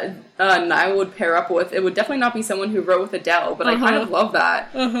think that Niall would pair up with, it would definitely not be someone who wrote with Adele, but I kind of love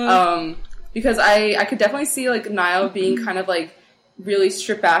that. Because I could definitely see, like, Niall being kind of, like, really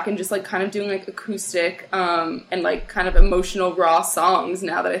stripped back and just, like, kind of doing, like, acoustic, and, like, kind of emotional, raw songs,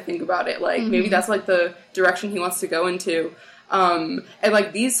 now that I think about it. Like, maybe that's, like, the direction he wants to go into. And,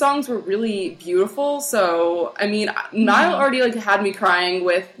 like, these songs were really beautiful, so, I mean, Niall already, like, had me crying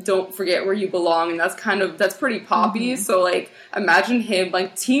with Don't Forget Where You Belong, and that's pretty poppy, so, like, imagine him,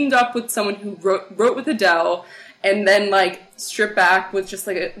 like, teamed up with someone who wrote with Adele, and then, like, stripped back with just,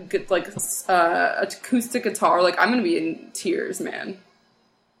 like, acoustic guitar. Like, I'm gonna be in tears, man.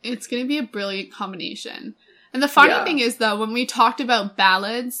 It's gonna be a brilliant combination. And the funny thing is, though, when we talked about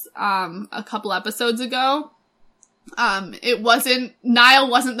ballads, a couple episodes ago, Niall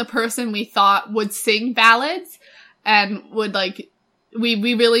wasn't the person we thought would sing ballads, and would, like,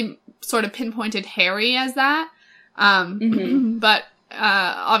 we really sort of pinpointed Harry as that. But,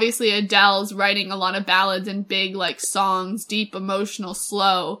 obviously Adele's writing a lot of ballads and big, like, songs, deep, emotional,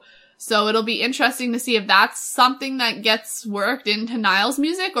 slow. So it'll be interesting to see if that's something that gets worked into Niall's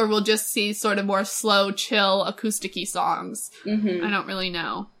music, or we'll just see sort of more slow, chill, acoustic-y songs. I don't really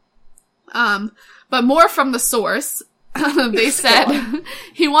know. But more from the source, they said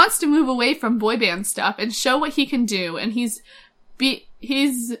he wants to move away from boy band stuff and show what he can do, and he's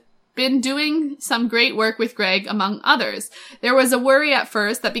been doing some great work with Greg, among others. There was a worry at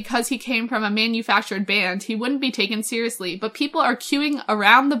first that because he came from a manufactured band, he wouldn't be taken seriously, but people are queuing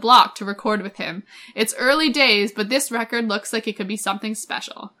around the block to record with him. It's early days, but this record looks like it could be something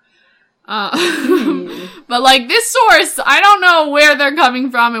special. But, like, this source, I don't know where they're coming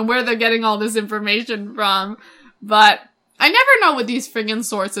from and where they're getting all this information from, but I never know what these friggin'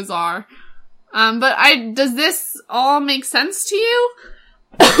 sources are. Does this all make sense to you?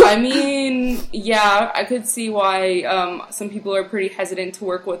 I mean, yeah, I could see why some people are pretty hesitant to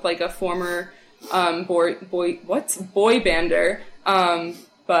work with, like, a former boy bander.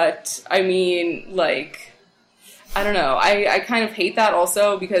 But I mean, like, I don't know. I kind of hate that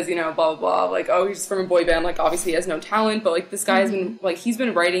also because, you know, blah, blah, blah. Like, oh, he's from a boy band. Like, obviously he has no talent, but, like, this guy has been, like, he's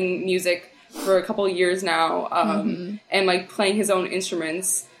been writing music for a couple of years now, and, like, playing his own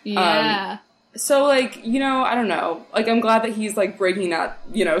instruments. Yeah. So, like, you know, I don't know. Like, I'm glad that he's, like, breaking that,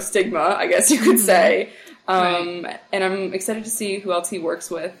 you know, stigma, I guess you could say. And I'm excited to see who else he works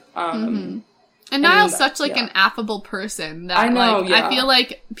with. And Niall's such, like, an affable person that, I know, like, I feel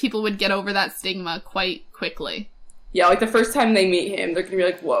like people would get over that stigma quite quickly. Yeah, like, the first time they meet him, they're gonna be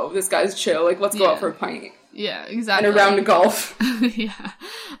like, whoa, this guy's chill. Like, let's go out for a pint. Yeah, exactly. And a round of golf. Yeah.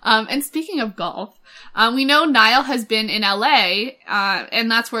 And speaking of golf, we know Niall has been in LA,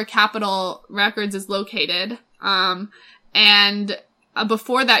 and that's where Capitol Records is located. And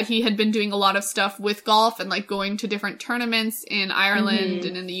before that, he had been doing a lot of stuff with golf and, like, going to different tournaments in Ireland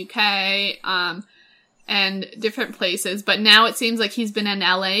and in the UK, and different places. But now it seems like he's been in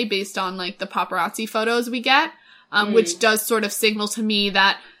LA based on, like, the paparazzi photos we get, which does sort of signal to me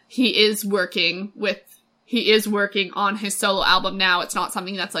that he is working on his solo album now. It's not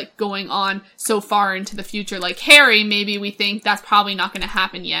something that's, like, going on so far into the future. Like Harry, maybe we think that's probably not going to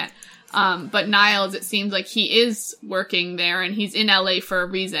happen yet. But Niles, it seems like he is working there and he's in LA for a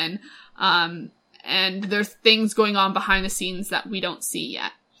reason. And there's things going on behind the scenes that we don't see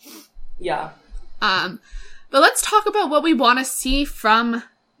yet. Yeah. But let's talk about what we want to see from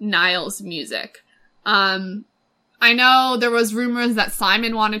Niall's music. I know there was rumors that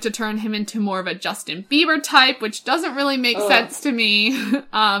Simon wanted to turn him into more of a Justin Bieber type, which doesn't really make sense to me.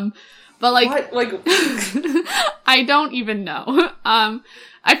 But like, I don't even know.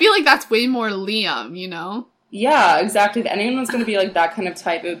 I feel like that's way more Liam, you know? Yeah, exactly. If anyone's going to be like that kind of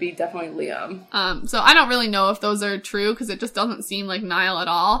type, it would be definitely Liam. So I don't really know if those are true because it just doesn't seem like Niall at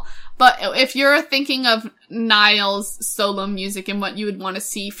all. But if you're thinking of Niall's solo music and what you would want to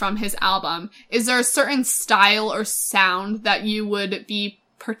see from his album, is there a certain style or sound that you would be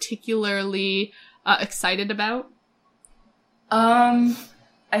particularly excited about?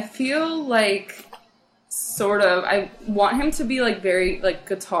 I feel like sort of, I want him to be like very like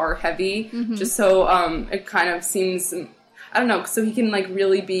guitar heavy, just so it kind of seems, I don't know, so he can like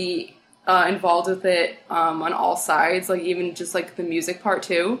really be involved with it on all sides, like even just like the music part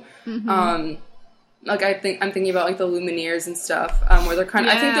too. Like I'm thinking about like the Lumineers and stuff, where they're kind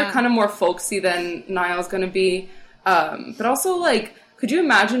of, I think they're kind of more folksy than Niall's gonna be, but also like, could you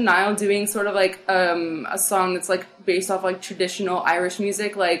imagine Niall doing sort of like a song that's like based off like traditional Irish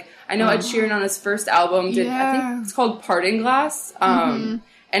music? Like I know Ed Sheeran on his first album did, I think it's called Parting Glass, and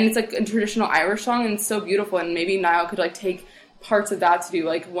it's like a traditional Irish song and it's so beautiful. And maybe Niall could like take parts of that to do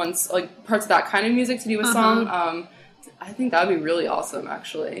like parts of that kind of music to do a song. I think that would be really awesome,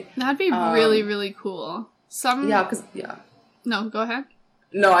 actually. That'd be really, really cool. No, go ahead.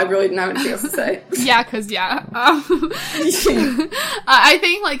 No, I really didn't have anything else to say. I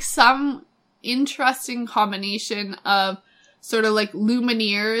think, like, some interesting combination of sort of, like,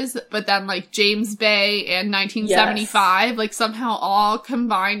 Lumineers, but then, like, James Bay and 1975, like, somehow all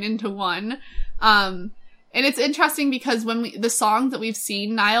combined into one. And it's interesting because when the songs that we've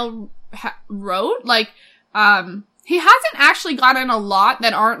seen Niall wrote, like, he hasn't actually gotten a lot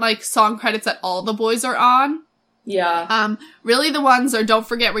that aren't, like, song credits that all the boys are on. Yeah. Really the ones are Don't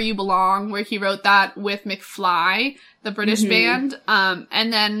Forget Where You Belong, where he wrote that with McFly, the British band.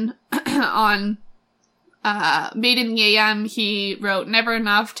 And then on Made in the AM, he wrote Never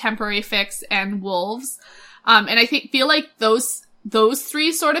Enough, Temporary Fix, and Wolves. And I feel like those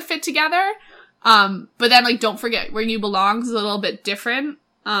three sort of fit together. But then like Don't Forget Where You Belong is a little bit different.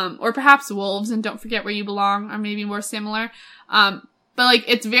 Or perhaps Wolves and Don't Forget Where You Belong are maybe more similar. But, like,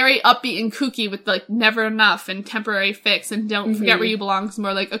 it's very upbeat and kooky with, like, Never Enough and Temporary Fix and Don't Forget Where You Belong is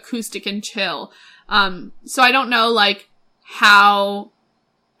more, like, acoustic and chill. So I don't know, like, how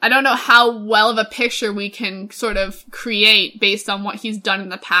well of a picture we can sort of create based on what he's done in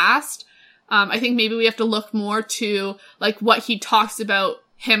the past. I think maybe we have to look more to, like, what he talks about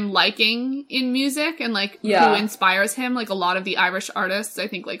him liking in music and, like, who inspires him. Like, a lot of the Irish artists, I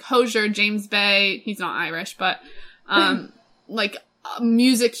think, like, Hozier, James Bay, he's not Irish, but, like,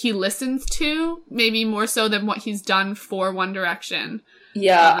 music he listens to, maybe more so than what he's done for One Direction.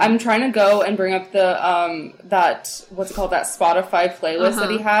 Yeah, I'm trying to go and bring up the, that Spotify playlist that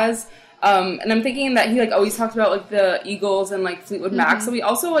he has. And I'm thinking that he, like, always talks about, like, the Eagles and, like, Fleetwood Mac. So he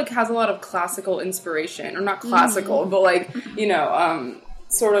also, like, has a lot of classical inspiration. Or not classical, but, like, you know,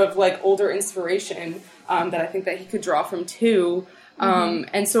 sort of, like, older inspiration that I think that he could draw from, too.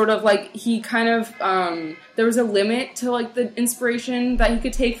 And sort of, like, he kind of, there was a limit to, like, the inspiration that he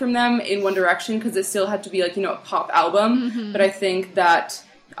could take from them in One Direction, because it still had to be, like, you know, a pop album. But I think that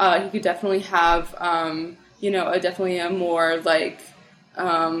he could definitely have, you know, definitely a more, like,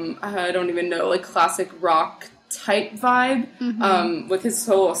 I don't even know, like, classic rock type vibe with his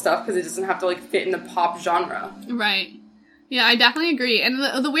solo stuff, because it doesn't have to, like, fit in the pop genre. Right. Yeah, I definitely agree. And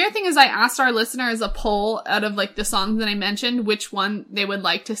the weird thing is I asked our listeners a poll out of, like, the songs that I mentioned, which one they would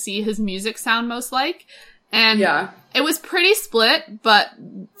like to see his music sound most like. And Yeah. it was pretty split, but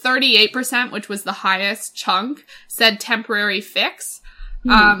 38%, which was the highest chunk, said temporary fix.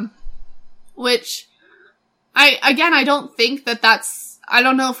 Which I don't think that's, I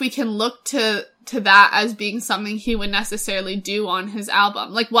don't know if we can look to that as being something he would necessarily do on his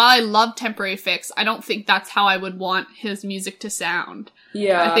album. Like, while I love temporary fix, I don't think that's how I would want his music to sound.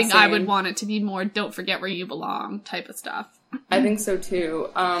 Yeah. I think I same. would want it to be more don't forget where you belong type of stuff. I think so too.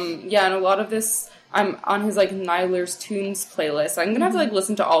 Yeah, and a lot of this, I'm on his, like, Nyler's Tunes playlist. I'm gonna have to, like,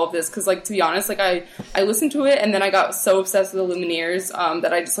 listen to all of this, because, like, to be honest, like, I listened to it, and then I got so obsessed with the Lumineers,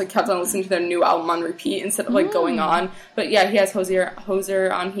 that I just, like, kept on listening to their new album on repeat instead of, like, going on. But, yeah, he has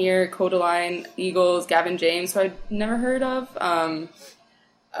Hoser on here, Codaline, Eagles, Gavin James, who I'd never heard of,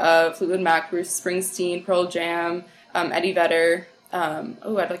 Fleetwood Mac, Bruce Springsteen, Pearl Jam, Eddie Vedder. I'd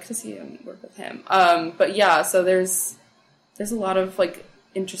like to see him work with him. But, yeah, so there's a lot of, like,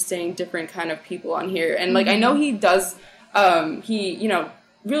 interesting, different kind of people on here. And, like, I know he does, he, you know,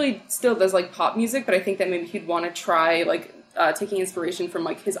 really still does, like, pop music, but I think that maybe he'd want to try, like, taking inspiration from,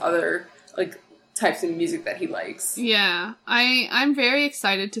 like, his other, like, types of music that he likes. Yeah. I'm very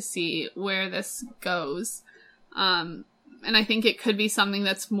excited to see where this goes. And I think it could be something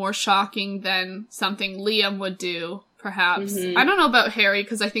that's more shocking than something Liam would do, perhaps. I don't know about Harry,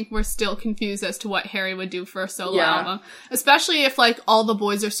 because I think we're still confused as to what Harry would do for a solo album. Especially if, like, all the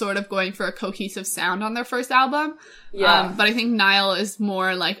boys are sort of going for a cohesive sound on their first album. Yeah. But I think Niall is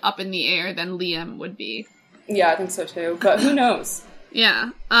more, like, up in the air than Liam would be. Yeah, I think so too. But who knows?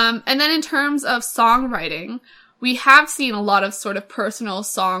 Yeah. And then in terms of songwriting, we have seen a lot of sort of personal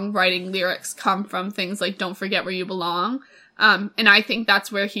songwriting lyrics come from things like Don't Forget Where You Belong. And I think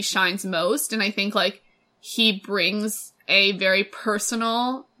that's where he shines most. And I think, like, he brings a very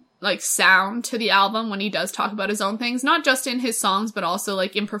personal, like, sound to the album when he does talk about his own things, not just in his songs, but also,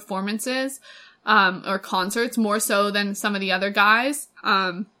 like, in performances, or concerts, more so than some of the other guys.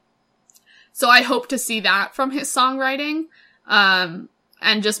 So I hope to see that from his songwriting, and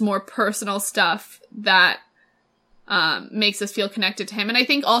just more personal stuff that makes us feel connected to him. And I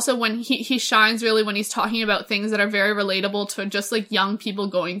think also when he shines really when he's talking about things that are very relatable to just, like, young people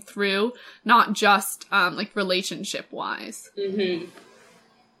going through, not just, like, relationship-wise. Do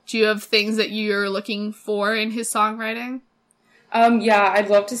you have things that you're looking for in his songwriting? Yeah, I'd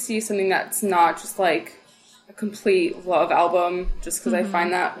love to see something that's not just, like, a complete love album, just because I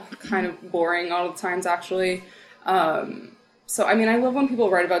find that kind of boring all the times, actually. So, I mean, I love when people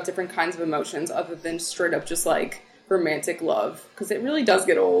write about different kinds of emotions other than straight up just, like, romantic love, because it really does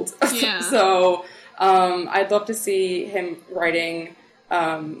get old. Yeah. So, I'd love to see him writing,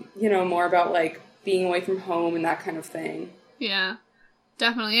 you know, more about, like, being away from home and that kind of thing. Yeah,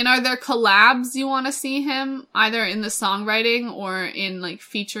 definitely. And are there collabs you want to see him, either in the songwriting or in, like,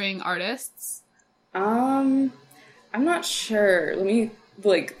 featuring artists? I'm not sure. Let me,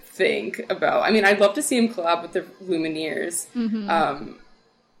 like, think about... I mean, I'd love to see him collab with the Lumineers.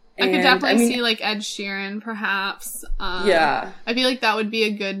 I could definitely see, like, Ed Sheeran, perhaps. Yeah. I feel like that would be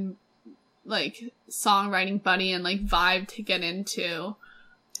a good, like, songwriting buddy and, like, vibe to get into.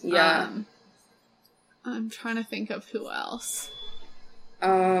 Yeah. I'm trying to think of who else.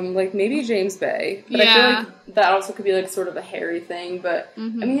 Like, maybe James Bay. But I feel like that also could be, like, sort of a Harry thing. But, I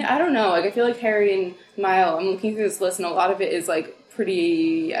mean, I don't know. Like, I feel like Harry and Niall, I'm looking through this list, and a lot of it is, like,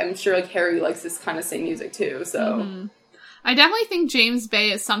 pretty... I'm sure, like, Harry likes this kind of same music, too, so... I definitely think James Bay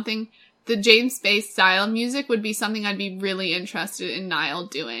is something... The James Bay style music would be something I'd be really interested in Niall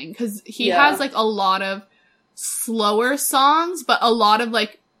doing. Because he has, like, a lot of slower songs, but a lot of,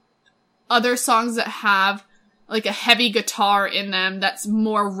 like, other songs that have, like, a heavy guitar in them that's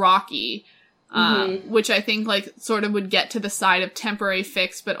more rocky. Which I think, like, sort of would get to the side of Temporary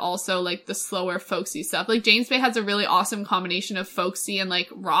Fix, but also, like, the slower folksy stuff. Like, James Bay has a really awesome combination of folksy and, like,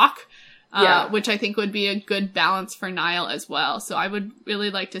 rock. Which I think would be a good balance for Niall as well. So I would really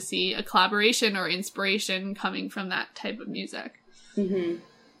like to see a collaboration or inspiration coming from that type of music.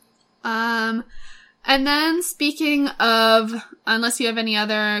 And then speaking of, unless you have any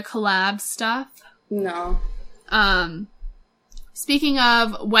other collab stuff. No. Speaking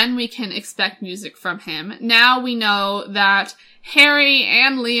of when we can expect music from him, now we know that Harry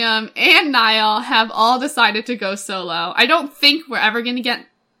and Liam and Niall have all decided to go solo. I don't think we're ever going to get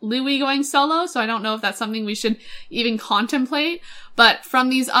Louis going solo, so I don't know if that's something we should even contemplate. But from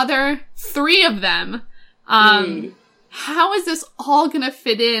these other three of them, how is this all gonna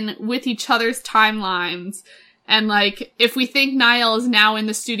fit in with each other's timelines? And, like, if we think Niall is now in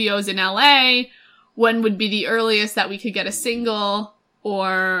the studios in LA, when would be the earliest that we could get a single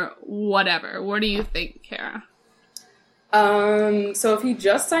or whatever? What do you think, Kara? So if he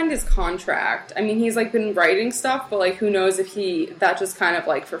just signed his contract, I mean, he's, like, been writing stuff, but, like, who knows if that just kind of,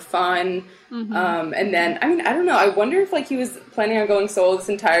 like, for fun. Mm-hmm. And then, I mean, I don't know. I wonder if, like, he was planning on going solo this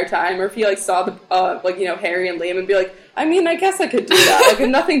entire time, or if he, like, saw the, like, you know, Harry and Liam and be like, I mean, I guess I could do that. Like, I have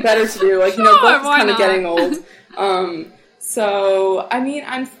nothing better to do. Like, you know, Sure, both why kind of not? getting old. So, I mean,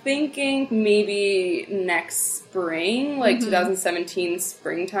 I'm thinking maybe next spring, like, 2017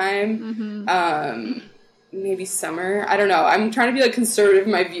 springtime. Maybe summer. I don't know. I'm trying to be, like, conservative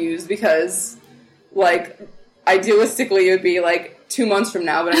in my views because, like, idealistically it would be, like, 2 months from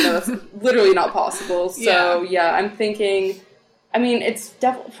now, but I know that's literally not possible. So, yeah, I'm thinking, I mean, it's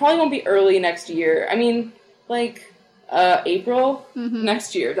probably won't be early next year. I mean, like, April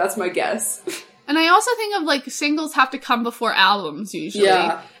next year. That's my guess. And I also think of, like, singles have to come before albums, usually.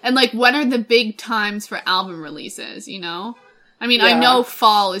 Yeah. And, like, when are the big times for album releases, you know? I mean, I know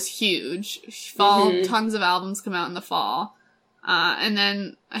fall is huge. Fall, tons of albums come out in the fall. And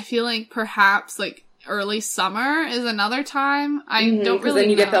then I feel like perhaps, like, early summer is another time. I don't really know. Because then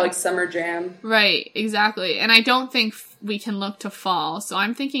you get that, like, summer jam. Right, exactly. And I don't think we can look to fall. So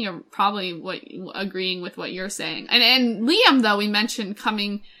I'm thinking of probably agreeing with what you're saying. And Liam, though, we mentioned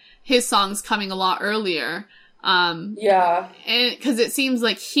his songs coming a lot earlier. Yeah. Because it seems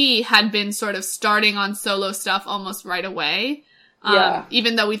like he had been sort of starting on solo stuff almost right away.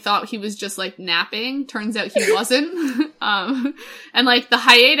 Even though we thought he was just, like, napping. Turns out he wasn't. And, like, the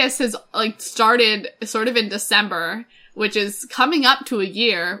hiatus has, like, started sort of in December, which is coming up to a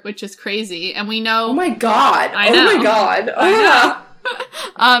year, which is crazy. And we know... Oh my god. I know. Oh my god. Oh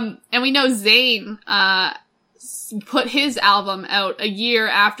yeah. And we know Zayn, put his album out a year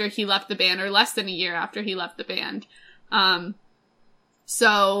after he left the band, or less than a year after he left the band.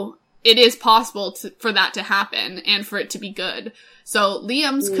 So it is possible for that to happen and for it to be good. So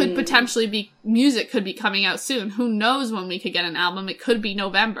Liam's could potentially music could be coming out soon. Who knows when we could get an album? It could be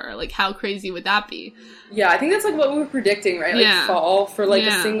November. Like, how crazy would that be? Yeah, I think that's, like, what we were predicting, right? Like, fall for, like,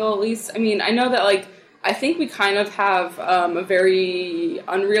 a single, at least. I mean, I know that, like, I think we kind of have a very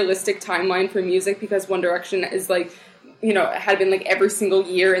unrealistic timeline for music because One Direction is, like, you know, had been, like, every single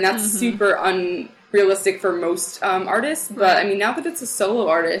year, and that's super unrealistic for most artists. But, I mean, now that it's a solo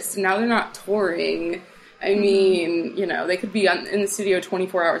artist, now they're not touring, I mean, you know, they could be in the studio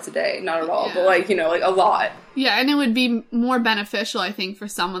 24 hours a day. Not at all, but, like, you know, like, a lot. Yeah, and it would be more beneficial, I think, for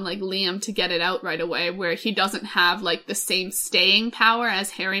someone like Liam to get it out right away, where he doesn't have, like, the same staying power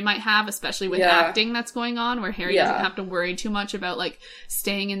as Harry might have, especially with acting that's going on, where Harry doesn't have to worry too much about, like,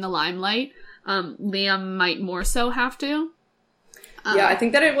 staying in the limelight. Liam might more so have to. Yeah, I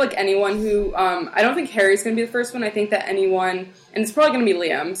think that like anyone who, I don't think Harry's going to be the first one. I think that anyone, and it's probably going to be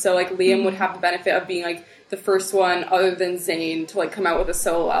Liam. So, like, Liam would have the benefit of being, like, the first one other than Zayn to, like, come out with a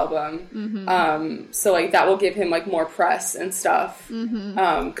solo album. So, like, that will give him, like, more press and stuff.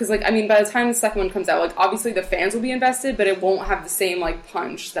 Because, like, I mean, by the time the second one comes out, like, obviously the fans will be invested, but it won't have the same, like,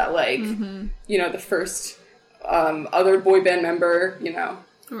 punch that, like, you know, the first other boy band member, you know.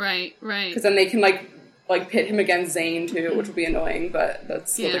 Right. Because then they can, like pit him against Zayn too, which will be annoying, but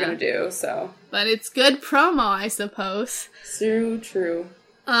that's what they're gonna do, so. But it's good promo, I suppose. So true.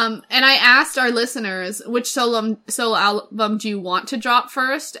 And I asked our listeners, which solo album do you want to drop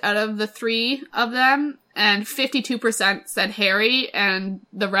first out of the three of them? And 52% said Harry, and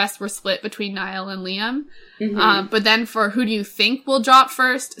the rest were split between Niall and Liam. But then for who do you think will drop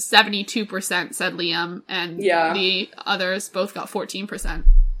first, 72% said Liam, and the others both got 14%.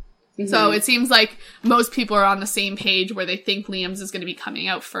 So it seems like most people are on the same page where they think Liam's is going to be coming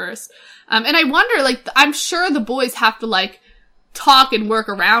out first. And I wonder, like, I'm sure the boys have to, like, talk and work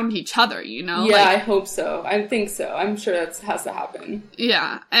around each other, you know? Yeah, like, I hope so. I think so. I'm sure that has to happen.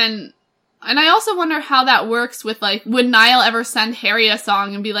 Yeah, and I also wonder how that works with, like, would Niall ever send Harry a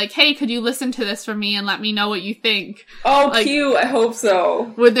song and be like, hey, could you listen to this for me and let me know what you think? Oh, like, cute. I hope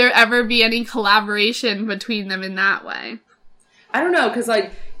so. Would there ever be any collaboration between them in that way? I don't know, because,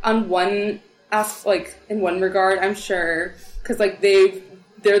 like, on one in one regard, I'm sure, because, like,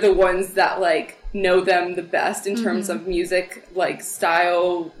 they're the ones that, like, know them the best in terms of music, like,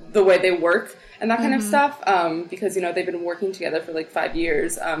 style, the way they work, and that kind of stuff, because, you know, they've been working together for, like, 5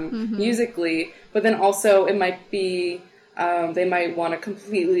 years, musically, but then also it might be, they might want to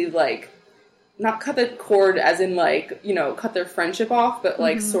completely, like, not cut the cord as in, like, you know, cut their friendship off, but,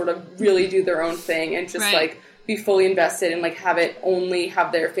 like, sort of really do their own thing and just, like, be fully invested and, like, have it only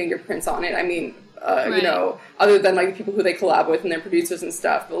have their fingerprints on it. I mean, you know, other than, like, the people who they collab with and their producers and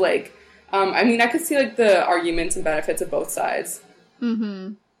stuff. But, like, I mean, I could see, like, the arguments and benefits of both sides.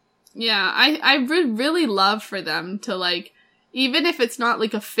 Yeah, I would really love for them to, like, even if it's not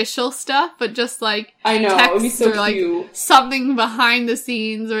like official stuff, but just like I know, it would be so or cute. Like something behind the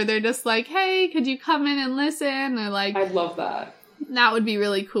scenes, or they're just like, hey, could you come in and listen? Or like, I'd love that. That would be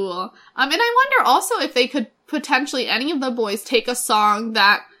really cool. And I wonder also if they could potentially, any of the boys, take a song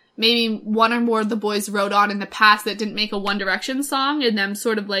that maybe one or more of the boys wrote on in the past that didn't make a One Direction song, and them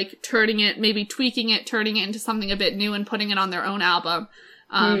sort of like turning it, maybe tweaking it, turning it into something a bit new and putting it on their own album.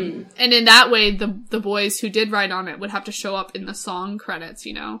 And in that way, the boys who did write on it would have to show up in the song credits,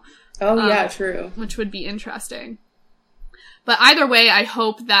 you know? Oh, yeah, true. Which would be interesting. But either way, I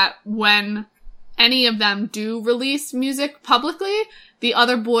hope that when any of them do release music publicly, the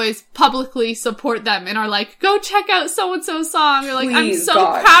other boys publicly support them and are like, go check out so-and-so's song, or like, Please, I'm so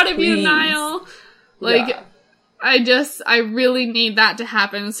God, proud of please. you, Niall. Like, Yeah. I really need that to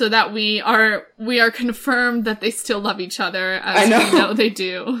happen so that we are confirmed that they still love each other, as we know they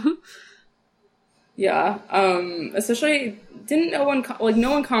do. Yeah. Especially, no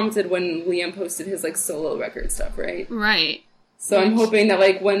one commented when Liam posted his, like, solo record stuff, right? Right. So I'm hoping that,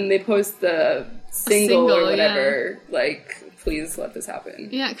 like, when they post the single or whatever, like, please let this happen.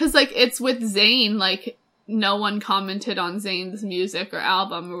 Yeah, because, like, it's with Zayn, like, no one commented on Zayn's music or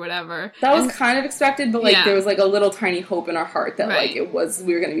album or whatever. That was kind of expected, but, like, Yeah. there was, like, a little tiny hope in our heart that, Right. like,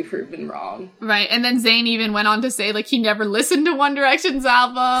 we were going to be proven wrong. Right, and then Zayn even went on to say, like, he never listened to One Direction's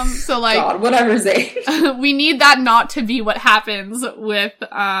album, so, like... God, whatever, Zayn. We need that not to be what happens with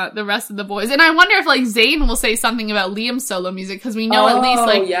the rest of the boys. And I wonder if, like, Zayn will say something about Liam's solo music, because we know at least,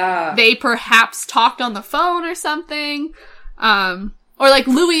 like, they perhaps talked on the phone or something. Or, like,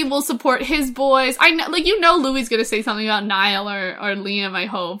 Louis will support his boys. I know, like, you know Louis gonna say something about Niall or Liam, I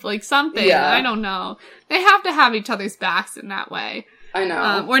hope. Like, something. Yeah. I don't know. They have to have each other's backs in that way. I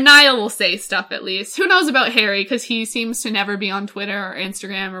know. Or Niall will say stuff, at least. Who knows about Harry, because he seems to never be on Twitter or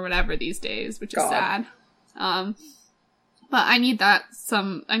Instagram or whatever these days, which is sad. But I need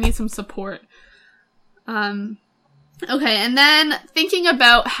some support. Okay, and then thinking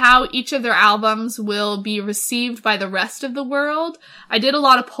about how each of their albums will be received by the rest of the world, I did a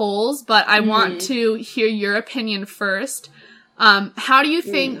lot of polls, but I want to hear your opinion first. How do you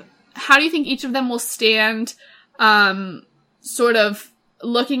think each of them will stand, sort of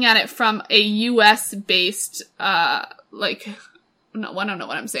looking at it from a US-based, like, no, I don't know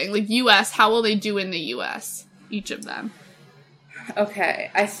what I'm saying, like US, how will they do in the US, each of them?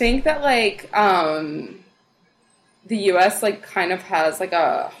 Okay, I think that, like, the US, like, kind of has, like,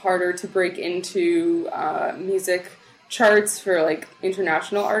 a harder to break into music charts for, like,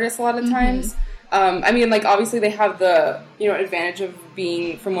 international artists a lot of times. I mean, like, obviously they have the, you know, advantage of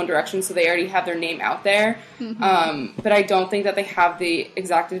being from One Direction, so they already have their name out there. But I don't think that they have the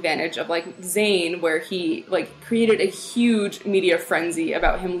exact advantage of, like, Zayn, where he, like, created a huge media frenzy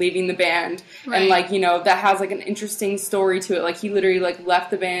about him leaving the band. Right. And, like, you know, that has, like, an interesting story to it. Like, he literally, like, left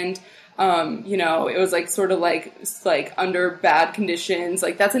the band. You know, it was, like, sort of, like, under bad conditions.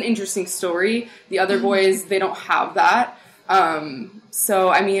 Like, that's an interesting story. The other boys, they don't have that. So,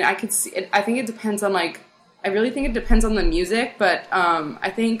 I mean, I could see it. I think it depends on, like, I really think it depends on the music, but,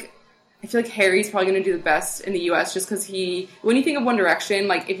 I feel like Harry's probably going to do the best in the US just because when you think of One Direction,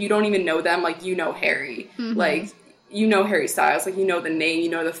 like, if you don't even know them, like, you know Harry. Like, you know Harry Styles. Like, you know the name, you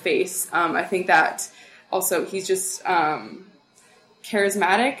know the face. I think that also he's just,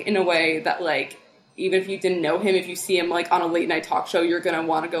 charismatic in a way that, like, even if you didn't know him, if you see him, like, on a late night talk show, you're gonna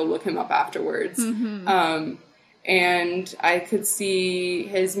want to go look him up afterwards. And I could see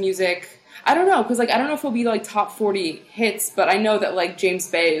his music, I don't know, because, like, I don't know if he'll be, like, top 40 hits, but I know that, like, James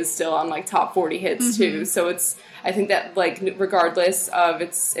Bay is still on, like, top 40 hits, too, so I think that, like, regardless of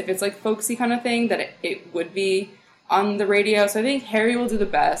if it's, like, folksy kind of thing, that it would be on the radio, so I think Harry will do the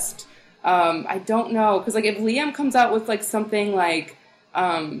best. I don't know, because, like, if Liam comes out with, like, something like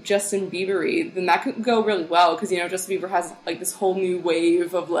Justin Bieber-y, then that could go really well, because, you know, Justin Bieber has, like, this whole new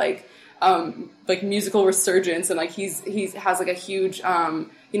wave of, like, musical resurgence, and, like, he has, like, a huge,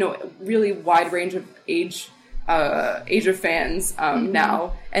 you know, really wide range of age of fans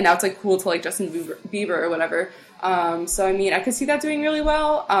now, and now it's, like, cool to like Justin Bieber or whatever. So, I mean, I could see that doing really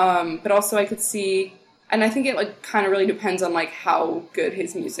well, but also I could see... And I think it, like, kind of really depends on, like, how good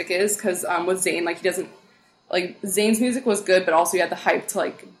his music is, because with Zayn, like, he doesn't... Like, Zayn's music was good, but also he had the hype to,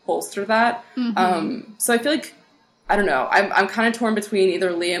 like, bolster that. So I feel like, I don't know, I'm kind of torn between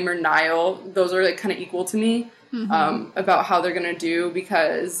either Liam or Niall. Those are, like, kind of equal to me about how they're going to do,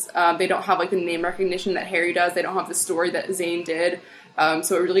 because they don't have, like, the name recognition that Harry does. They don't have the story that Zayn did.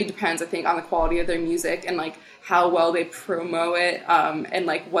 So it really depends, I think, on the quality of their music and, like, how well they promo it and,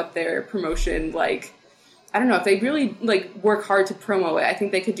 like, what their promotion, like... I don't know, if they really, like, work hard to promo it, I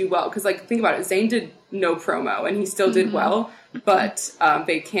think they could do well. Because, like, think about it. Zayn did no promo, and he still did well. But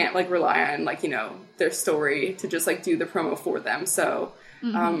they can't, like, rely on, like, you know, their story to just, like, do the promo for them. So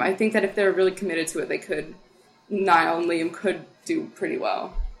I think that if they're really committed to it, they could, Niall and Liam could do pretty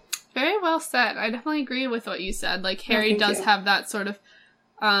well. Very well said. I definitely agree with what you said. Like, Harry does have that sort of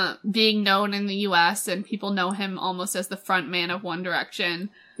being known in the US, and people know him almost as the front man of One Direction.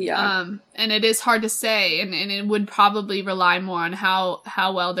 Yeah. And it is hard to say, and it would probably rely more on how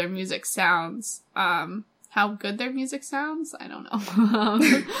well their music sounds. How good their music sounds? I don't know.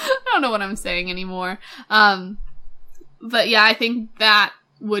 I don't know what I'm saying anymore. But yeah, I think that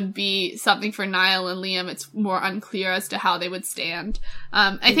would be something for Niall and Liam. It's more unclear as to how they would stand.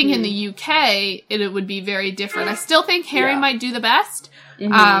 I think in the UK, it would be very different. I still think Harry might do the best.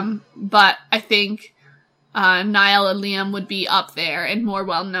 But I think Niall and Liam would be up there and more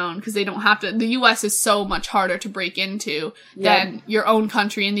well known because they don't have to. The US is so much harder to break into than your own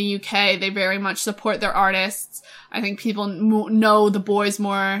country. In the UK, they very much support their artists. I think people know the boys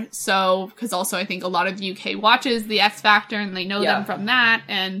more so because also I think a lot of the UK watches the X Factor and they know them from that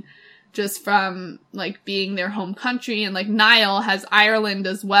and just from like being their home country. And like Niall has Ireland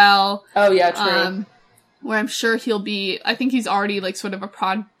as well. Oh yeah, true. Where I'm sure he'll be, I think he's already like sort of a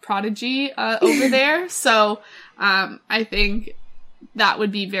prodigy over there. So I think that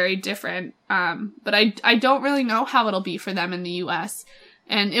would be very different. But I don't really know how it'll be for them in the US.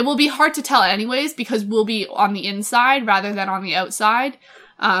 And it will be hard to tell anyways because we'll be on the inside rather than on the outside.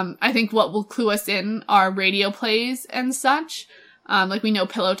 I think what will clue us in are radio plays and such. Like we know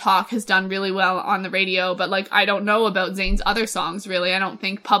Pillow Talk has done really well on the radio, but like I don't know about Zayn's other songs really. I don't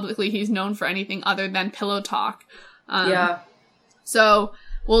think publicly he's known for anything other than Pillow Talk. So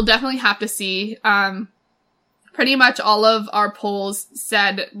we'll definitely have to see. Pretty much all of our polls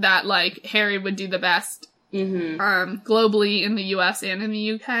said that like Harry would do the best. Globally in the US and in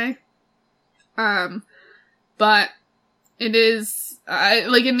the UK. But it is,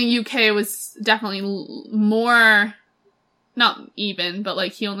 like in the UK it was definitely more, not even, but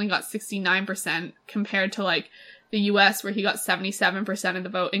like he only got 69% compared to like the US where he got 77% of the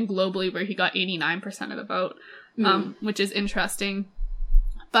vote and globally where he got 89% of the vote, which is interesting.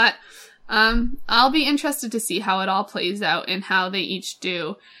 But I'll be interested to see how it all plays out and how they each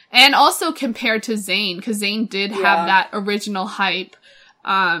do. And also compared to Zayn, because Zayn did have that original hype.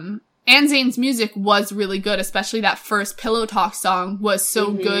 And Zayn's music was really good, especially that first Pillow Talk song was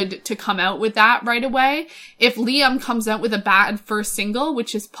so good to come out with that right away. If Liam comes out with a bad first single,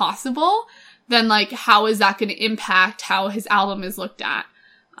 which is possible, then like how is that going to impact how his album is looked at?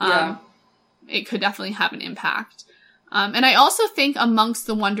 It could definitely have an impact. And I also think amongst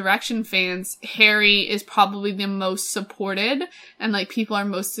the One Direction fans, Harry is probably the most supported and like people are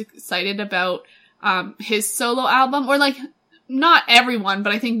most excited about, his solo album or like not everyone,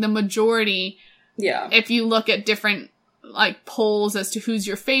 but I think the majority. Yeah. If you look at different like polls as to who's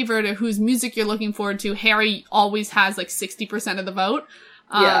your favorite or whose music you're looking forward to, Harry always has like 60% of the vote.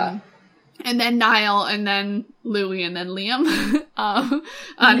 And then Niall, and then Louis, and then Liam.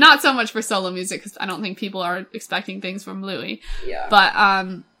 Not so much for solo music, because I don't think people are expecting things from Louis. Yeah.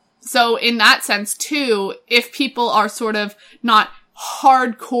 But, so in that sense, too, if people are sort of not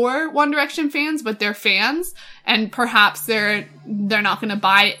hardcore One Direction fans, but they're fans, and perhaps they're not gonna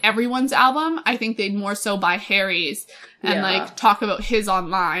buy everyone's album, I think they'd more so buy Harry's, and like, talk about his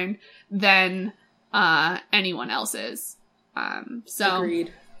online than, anyone else's. So.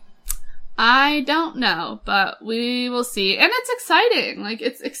 Agreed. I don't know, but we will see. And it's exciting. Like,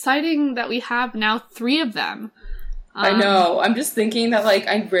 it's exciting that we have now 3 of them. I know. I'm just thinking that, like,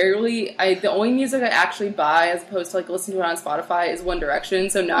 the only music I actually buy as opposed to, like, listen to it on Spotify is One Direction.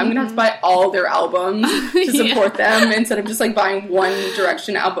 So now I'm going to have to buy all their albums to support them instead of just, like, buying One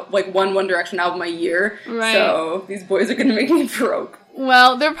Direction album, like, One Direction album a year. Right. So these boys are going to make me broke.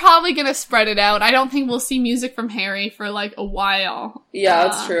 Well, they're probably going to spread it out. I don't think we'll see music from Harry for, like, a while. Yeah,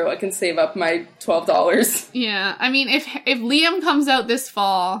 that's true. I can save up my $12. Yeah. I mean, if Liam comes out this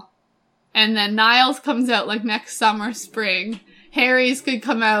fall, and then Niall's comes out, like, next summer, spring, Harry's could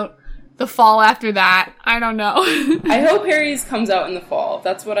come out the fall after that. I don't know. I hope Harry's comes out in the fall.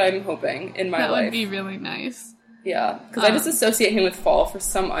 That's what I'm hoping in my life. That would be really nice. Yeah, because I just associate him with fall for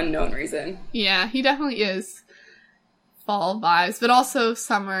some unknown reason. Yeah, he definitely is. Fall vibes, but also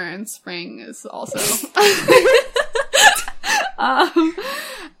summer and spring is also.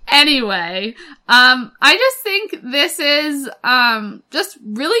 Anyway, I just think this is, just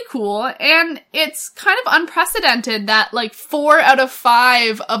really cool, and it's kind of unprecedented that, like, 4 out of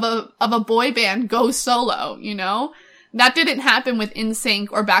 5 of a boy band go solo, you know? that didn't happen with NSYNC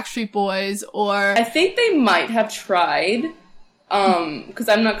or Backstreet Boys or... I think they might have tried, because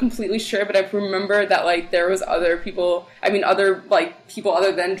I'm not completely sure, but I remember that, like, there was other people, other people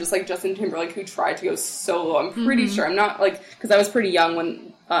other than just, like, Justin Timberlake who tried to go solo. I'm pretty sure. I'm not, like, because I was pretty young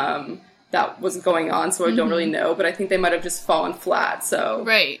when that was going on, so I don't really know, but I think they might have just fallen flat, so...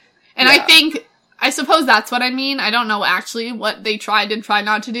 Right. And yeah. I suppose that's what I mean. I don't know actually what they tried and tried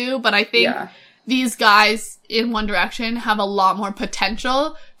not to do, but I think these guys in One Direction have a lot more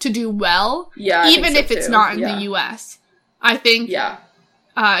potential to do well, even if it's not in the US. I think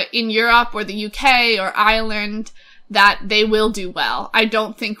in Europe or the UK or Ireland that they will do well. I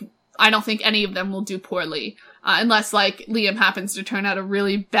don't think any of them will do poorly. Unless, like, Liam happens to turn out a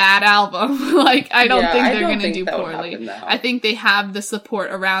really bad album. Like, I don't think they're gonna do poorly. I think they have the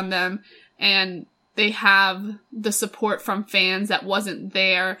support around them, and they have the support from fans that wasn't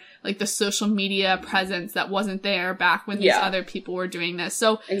there, like the social media presence that wasn't there back when these other people were doing this.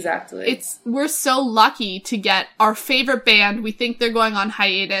 So exactly, we're so lucky to get our favorite band. We think they're going on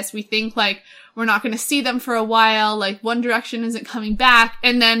hiatus. We think, like, we're not gonna see them for a while. Like, One Direction isn't coming back,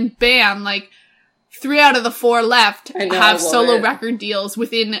 and then bam, like, 3 out of the 4 left have solo record deals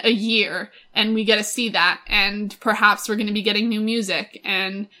within a year, and we get to see that, and perhaps we're going to be getting new music,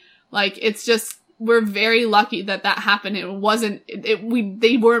 and, like, it's just, we're very lucky that happened. It wasn't,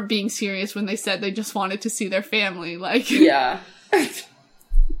 they weren't being serious when they said they just wanted to see their family, like. Yeah.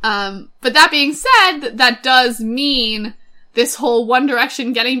 But that being said, that does mean this whole One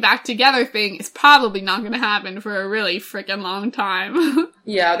Direction getting back together thing is probably not going to happen for a really freaking long time.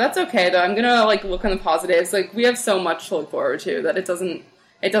 Yeah, that's okay though. I'm gonna, like, look on the positives. Like, we have so much to look forward to that it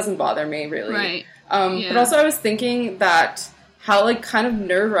doesn't bother me really. Right. But also I was thinking that how, like, kind of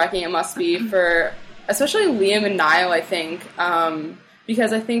nerve-wracking it must be for especially Liam and Niall, I think.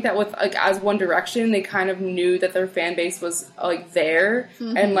 Because I think that with, like, as One Direction, they kind of knew that their fan base was, like, there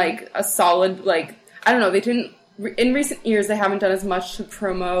and, like, a solid, like, I don't know, they didn't. In recent years, they haven't done as much to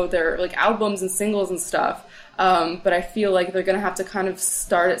promote their, like, albums and singles and stuff. But I feel like they're gonna have to kind of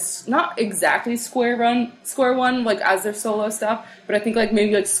start at not exactly square one, like, as their solo stuff, but I think, like,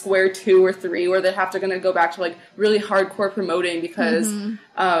 maybe, like, square 2 or 3, where they have to gonna go back to, like, really hardcore promoting because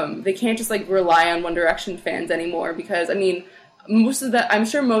they can't just, like, rely on One Direction fans anymore. Because I mean, I'm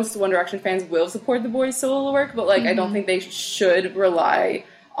sure most One Direction fans will support the boys' solo work, but, like, I don't think they should rely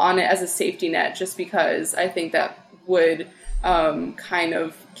on it as a safety net, just because I think that would kind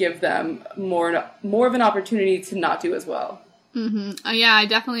of give them more of an opportunity to not do as well. Yeah, I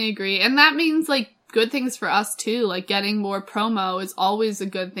definitely agree. And that means, like, good things for us too. Like, getting more promo is always a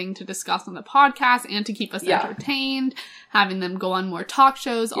good thing to discuss on the podcast and to keep us entertained. Having them go on more talk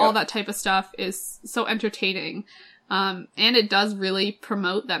shows, all that type of stuff is so entertaining. And it does really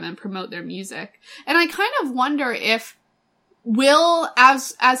promote them and promote their music. And I kind of wonder if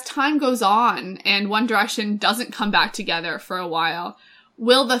as time goes on and One Direction doesn't come back together for a while,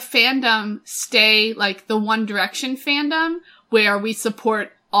 will the fandom stay like the One Direction fandom where we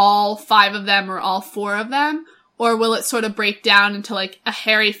support all 5 of them or all 4 of them? Or will it sort of break down into, like, a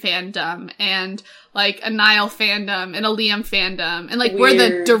Harry fandom and, like, a Niall fandom and a Liam fandom? And, like, we're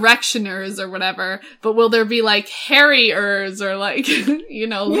the Directioners or whatever. But will there be, like, Harryers or, like, you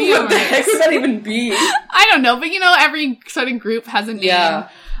know, Liamers? What the heck would that even be? I don't know. But, you know, every sort of group has a name. Yeah.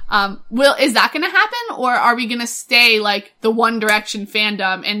 Is that gonna happen? Or are we gonna stay, like, the One Direction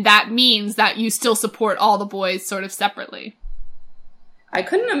fandom, and that means that you still support all the boys sort of separately? I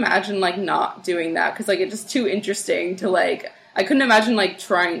couldn't imagine, like, not doing that, because, like, it's just too interesting to, like, I couldn't imagine, like,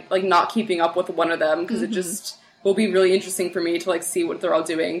 trying, like, not keeping up with one of them, because it just will be really interesting for me to, like, see what they're all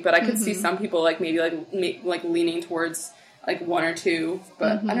doing, but I could see some people, like, maybe, like, leaning towards, like, 1 or 2,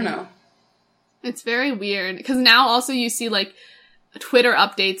 but I don't know. It's very weird, because now also you see, like, Twitter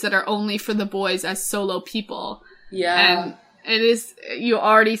updates that are only for the boys as solo people. Yeah. And it is, you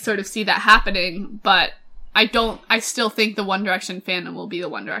already sort of see that happening, but I still think the One Direction fandom will be the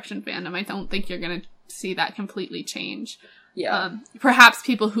One Direction fandom. I don't think you're gonna see that completely change. Yeah. Perhaps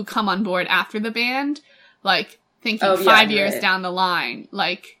people who come on board after the band, like, thinking 5 years down the line,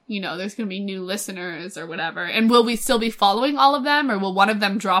 like, you know, there's gonna be new listeners or whatever. And will we still be following all of them, or will one of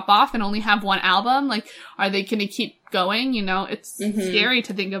them drop off and only have one album? Like, are they gonna keep going? You know, it's scary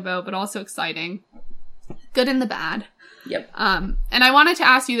to think about, but also exciting. Good and the bad. Yep. And I wanted to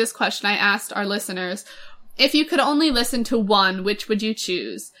ask you this question. I asked our listeners, if you could only listen to one, which would you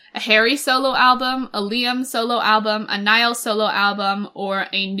choose? A Harry solo album, a Liam solo album, a Niall solo album, or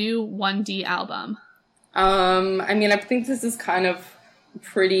a new 1D album? I mean, I think this is kind of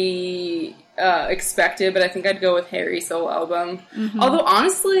pretty expected, but I think I'd go with Harry solo album. Although,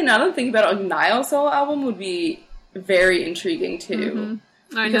 honestly, now that I'm thinking about it, a Niall solo album would be very intriguing too.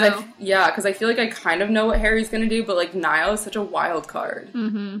 I know. Because I feel like I kind of know what Harry's gonna do, but like Niall is such a wild card.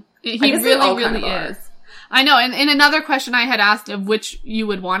 He really is. I know. And in another question I had asked of which you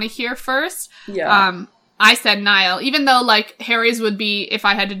would want to hear first. Yeah. I said Niall, even though like Harry's would be, if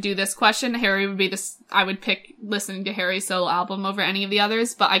I had to do this question, Harry would be this, I would pick listening to Harry's solo album over any of the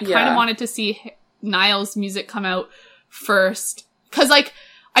others, but I kind of wanted to see Niall's music come out first. Cause like,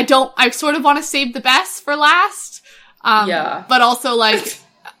 I sort of want to save the best for last. But also like,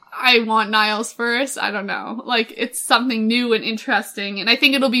 I want Niall's first. I don't know. Like, it's something new and interesting. And I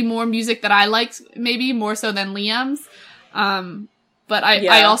think it'll be more music that I like, maybe more so than Liam's. But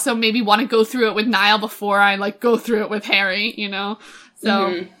I also maybe want to go through it with Niall before I like go through it with Harry, you know?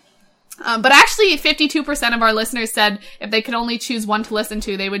 So, but actually 52% of our listeners said if they could only choose one to listen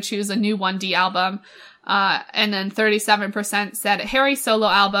to, they would choose a new 1D album. And then 37% said a Harry solo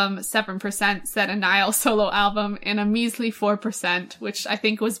album, 7% said a Niall solo album, and a measly 4%, which I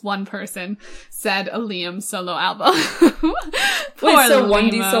think was one person, said a Liam solo album. Wait, so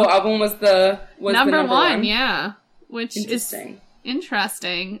 1D solo album was number one? Yeah. Which is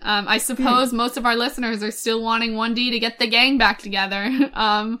interesting. I suppose most of our listeners are still wanting 1D to get the gang back together.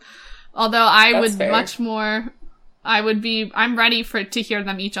 Although I would much more, I'm ready to hear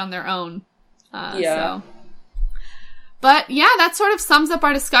them each on their own. So. But yeah, that sort of sums up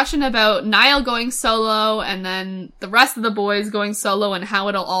our discussion about Niall going solo and then the rest of the boys going solo and how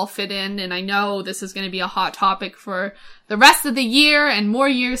it'll all fit in. And I know this is going to be a hot topic for the rest of the year and more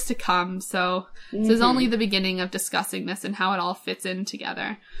years to come. So this is only the beginning of discussing this and how it all fits in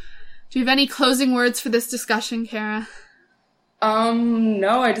together. Do you have any closing words for this discussion, Kara?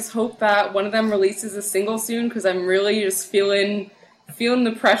 No, I just hope that one of them releases a single soon because I'm really just feeling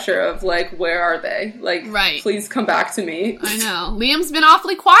the pressure of, like, where are they? Like, please come back to me. I know. Liam's been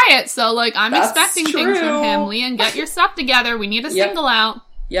awfully quiet, so, like, I'm expecting things from him. Liam, get your stuff together. We need a single out.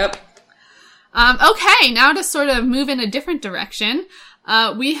 Yep. Okay, now to sort of move in a different direction,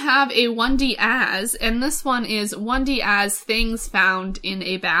 we have a 1D as, and this one is 1D as things found in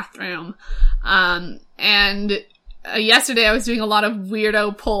a bathroom. And yesterday I was doing a lot of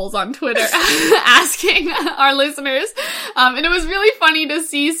weirdo polls on Twitter asking our listeners. And it was really funny to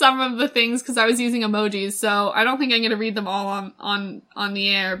see some of the things because I was using emojis. So I don't think I'm going to read them all on the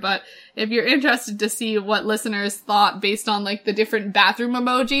air. But if you're interested to see what listeners thought based on like the different bathroom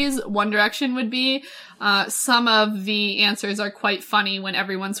emojis One Direction would be, some of the answers are quite funny when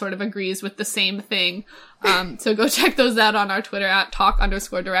everyone sort of agrees with the same thing. So go check those out on our Twitter at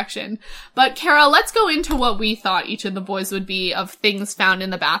 @talk_direction. But Kara, let's go into what we thought each of the boys would be of things found in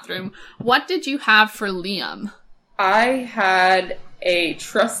the bathroom. What did you have for Liam? I had a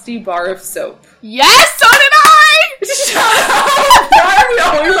trusty bar of soap. Yes, so did I! Shut up! Why are we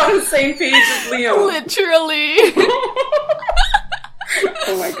always on the same page as Liam? Literally.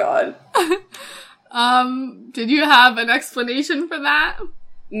 Oh my god. Did you have an explanation for that?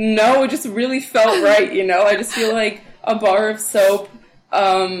 No, it just really felt right, you know? I just feel like a bar of soap,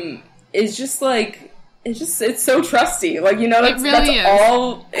 is just like, it's so trusty. Like, you know, that's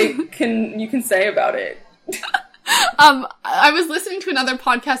all you can say about it. I was listening to another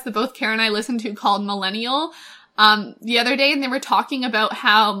podcast that both Kara and I listened to called Millennial, the other day, and they were talking about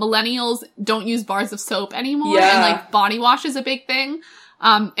how millennials don't use bars of soap anymore, and like body wash is a big thing.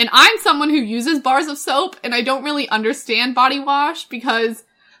 And I'm someone who uses bars of soap, and I don't really understand body wash because,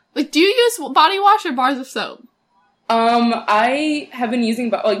 like, do you use body wash or bars of soap? I have been using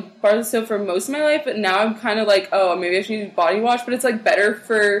bars of soap for most of my life, but now I'm kind of like, oh, maybe I should use body wash, but it's like better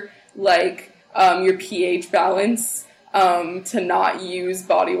for like your pH balance to not use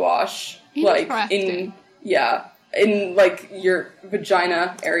body wash, like in like your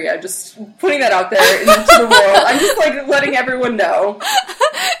vagina area. Just putting that out there into the world. I'm just like letting everyone know.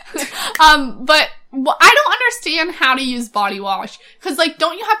 But I don't understand how to use body wash. Cause like,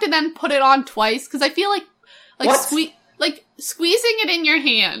 don't you have to then put it on twice? Cause I feel like squeezing it in your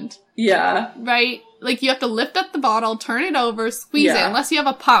hand. Yeah. Right? Like you have to lift up the bottle, turn it over, squeeze it, unless you have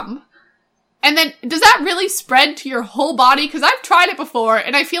a pump. And then, does that really spread to your whole body? Cause I've tried it before,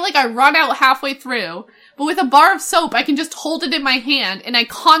 and I feel like I run out halfway through. But with a bar of soap, I can just hold it in my hand, and I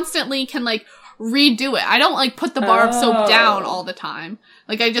constantly can, like, redo it. I don't, like, put the bar of soap down all the time.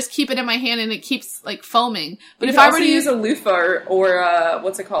 Like, I just keep it in my hand, and it keeps, like, foaming. But if I were to use a loofah or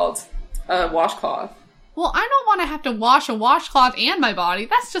what's it called? A washcloth. Well, I don't want to have to wash a washcloth and my body.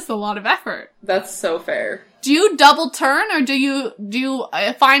 That's just a lot of effort. That's so fair. Do you double turn, or do you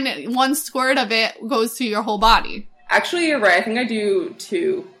find that one squirt of it goes to your whole body? Actually, you're right. I think I do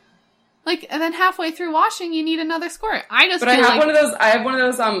two. Like, and then halfway through washing, you need another squirt. I just But I have one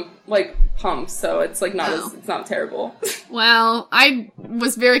of those, like, pumps, so it's, like, it's not terrible. Well, I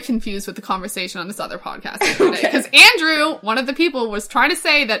was very confused with the conversation on this other podcast the other day. Because Andrew, one of the people, was trying to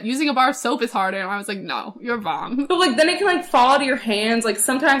say that using a bar of soap is harder, and I was like, no, you're wrong. But, like, then it can, like, fall out of your hands. Like,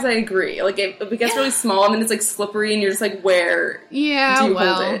 sometimes I agree. Like, if it gets really small, and then it's, like, slippery, and you're just like, where do you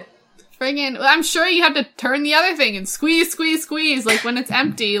hold it? Friggin', I'm sure you have to turn the other thing and squeeze, like when it's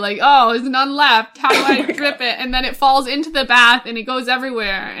empty, like, oh, there's none left, how do I drip it? And then it falls into the bath and it goes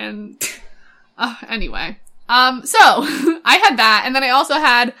everywhere, and, anyway. So, I had that, and then I also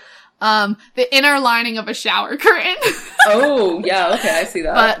had, the inner lining of a shower curtain. Oh, yeah, okay, I see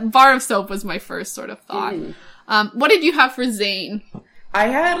that. But bar of soap was my first sort of thought. What did you have for Zane? I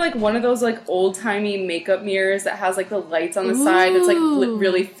had, like, one of those, like, old-timey makeup mirrors that has, like, the lights on the side. It's, like,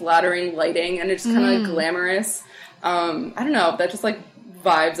 really flattering lighting, and it's just kind of, like, glamorous. I don't know. That's just, like,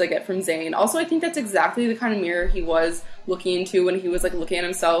 vibes I get from Zane. Also, I think that's exactly the kind of mirror he was looking into when he was, like, looking at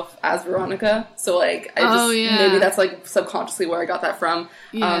himself as Veronica. So, like, maybe that's, like, subconsciously where I got that from.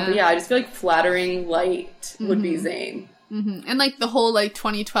 But, yeah, I just feel like flattering light would be Zane. And, like, the whole, like,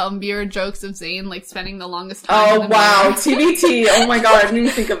 2012 mirror jokes of Zane, like, spending the longest time. Oh, wow. TBT. Oh, my God. I didn't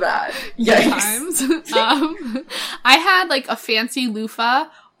even think of that. Yikes. I had, like, a fancy loofah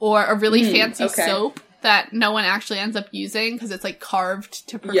or a really fancy soap that no one actually ends up using because it's, like, carved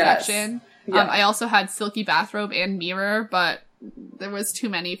to perfection. Yes. Yeah. I also had silky bathrobe and mirror, but there was too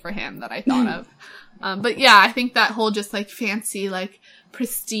many for him that I thought of. But, yeah, I think that whole just, like, fancy, like,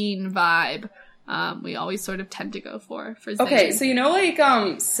 pristine vibe we always sort of tend to go for Zane. Okay, so you know, like,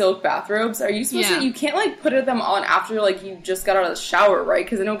 silk bathrobes, are you supposed to, you can't, like, put them on after, like, you just got out of the shower, right?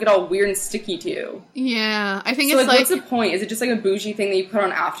 Because they don't get all weird and sticky to you. Yeah, I think so, it's, like, what's the point? Is it just, like, a bougie thing that you put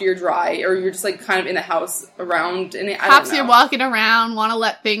on after you're dry, or you're just, like, kind of in the house around in it? Perhaps you're walking around, want to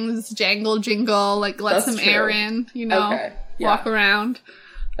let things jingle, like, let some air in, you know, walk around.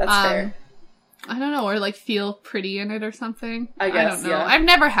 That's fair. I don't know, or, like, feel pretty in it or something. I guess, I don't know. I've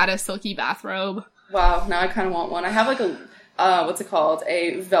never had a silky bathrobe. Wow, now I kind of want one. I have, like, a, what's it called?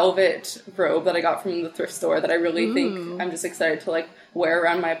 A velvet robe that I got from the thrift store that I really think I'm just excited to, like, wear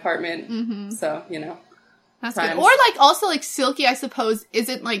around my apartment. So, you know. That's good. Or, like, also, like, silky, I suppose,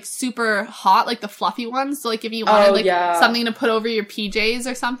 isn't, like, super hot, like the fluffy ones. So, like, if you wanted, something to put over your PJs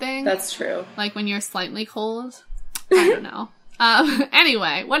or something. That's true. Like, when you're slightly cold. I don't know.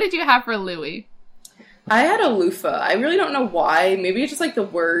 Anyway, what did you have for Louis? I had a loofah. I really don't know why. Maybe it's just, like, the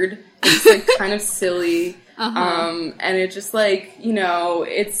word. It's, like, kind of silly. And it's just, like, you know,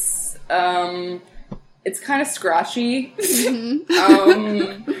 it's kind of scratchy.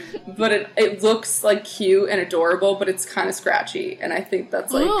 But it looks, like, cute and adorable, but it's kind of scratchy. And I think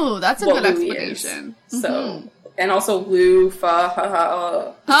that's, like, ooh, that's a good explanation. So, and also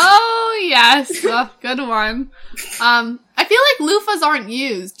loofah. Oh, yes. Good one. I feel like loofahs aren't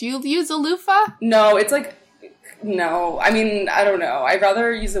used. Do you use a loofah? No, it's like, no. I mean, I don't know. I'd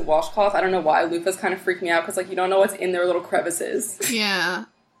rather use a washcloth. I don't know why. Loofahs kind of freak me out because, like, you don't know what's in their little crevices. Yeah.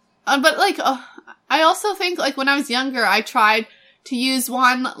 But, like, I also think, like, when I was younger, I tried to use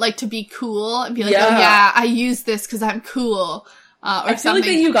one, like, to be cool and be like, oh, yeah, I use this because I'm cool. I feel like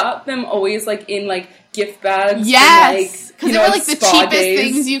that you got them always, like, in, like, gift bags. Yes! Because they were, like, the cheapest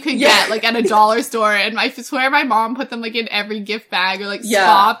things you could get, like, at a dollar store. And I swear my mom put them, like, in every gift bag or, like,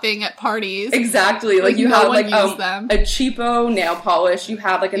 spa thing at parties. Exactly. Like you have, like, a cheapo nail polish. You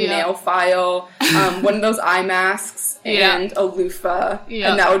have, like, a nail file. One of those eye masks. And a loofah.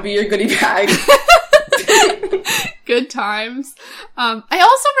 And that would be your goodie bag. Good times. I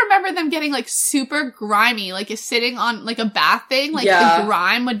also remember them getting, like, super grimy, like, sitting on, like, a bath thing, like, the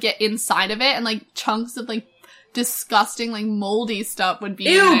grime would get inside of it, and, like, chunks of, like, disgusting, like, moldy stuff would be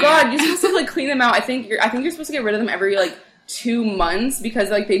in there. God, you're supposed to, like, clean them out. I think you're supposed to get rid of them every, like, 2 months, because,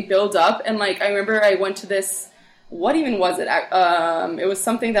 like, they build up, and, like, I remember I went to this, what even was it? It was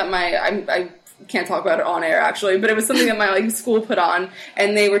something that I can't talk about it on air, actually, but it was something that my, like, school put on,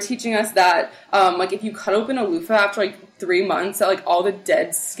 and they were teaching us that, like, if you cut open a loofah after, like, 3 months, that, like, all the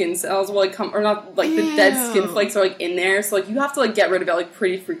dead skin cells will, like, come, or not, like, the dead skin flakes are, like, in there, so, like, you have to, like, get rid of it, like,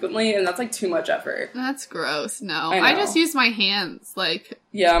 pretty frequently, and that's, like, too much effort. That's gross. No. I just use my hands, like,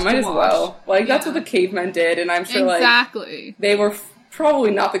 yeah, might as well. Like, that's what the cavemen did, and I'm sure, like, they were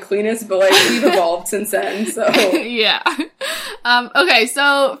probably not the cleanest, but, like, we've evolved since then, so. Yeah. Okay,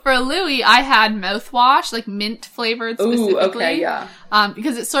 so for Louis, I had mouthwash, like mint flavored specifically. Ooh, okay, yeah.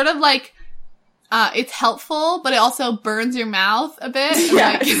 Because it's sort of like, it's helpful, but it also burns your mouth a bit.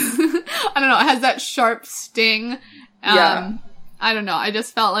 Yes. Like, I don't know, it has that sharp sting. I don't know, I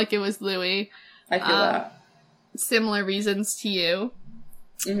just felt like it was Louis. I feel that. Similar reasons to you.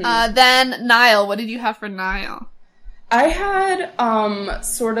 Then Niall, what did you have for Niall? I had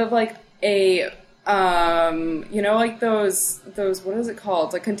sort of like a like those what is it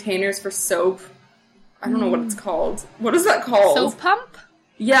called? Like containers for soap. I don't know what it's called. What is that called? Soap pump?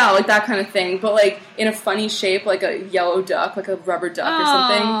 Yeah, like that kind of thing, but like in a funny shape, like a yellow duck, like a rubber duck or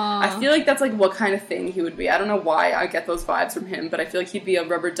something. I feel like that's like what kind of thing he would be. I don't know why I get those vibes from him, but I feel like he'd be a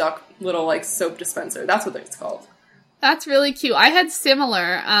rubber duck little like soap dispenser. That's what it's called. That's really cute. I had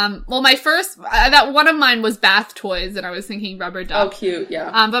similar. My first, that one of mine was bath toys, and I was thinking rubber duck. Oh, cute,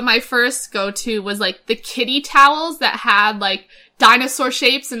 yeah. But my first go-to was like the kitty towels that had like dinosaur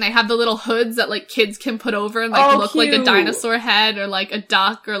shapes, and they have the little hoods that like kids can put over and like look cute. like a dinosaur head or like a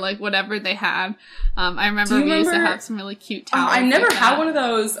duck or like whatever they had. I remember we used to have some really cute towels. I never like had that. one of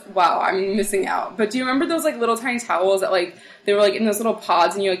those. Wow, I'm missing out. But do you remember those like little tiny towels that like they were like in those little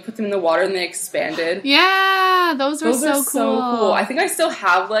pods and you like put them in the water and they expanded? Yeah, those are so cool. I think I still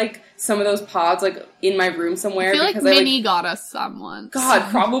have like some of those pods like in my room somewhere. I feel like because Minnie got us some once. God,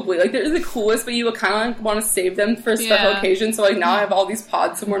 probably. Like they're the coolest, but you kind of like want to save them for special occasions. So like now I have all these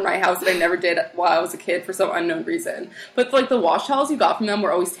pods somewhere in my house that I never did while I was a kid for some unknown reason. But like the wash towels you got from them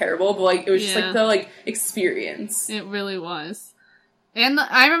were always terrible. But like it was just like the like experience. It really was. And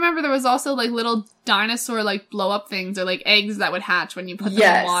I remember there was also, like, little dinosaur, like, blow-up things or, like, eggs that would hatch when you put them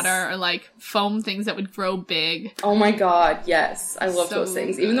in water or, like, foam things that would grow big. Oh my god, yes. I love those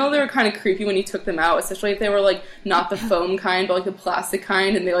things. Even though they were kind of creepy when you took them out, especially if they were, like, not the foam kind, but, like, the plastic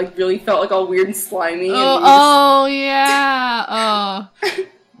kind, and they, like, really felt, like, all weird and slimy. Yeah. Oh,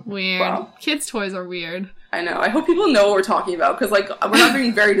 weird. Wow. Kids' toys are weird. I know. I hope people know what we're talking about, because, like, we're not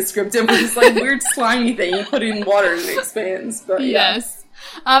being very descriptive, but it's, like, weird slimy thing. You put it in water and it expands. But, yeah. Yes.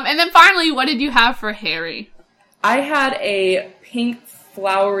 And then finally, what did you have for Harry? I had a pink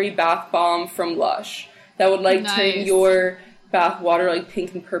flowery bath bomb from Lush that would, like, turn your bath water, like,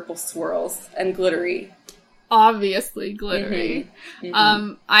 pink and purple swirls and glittery. Obviously glittery.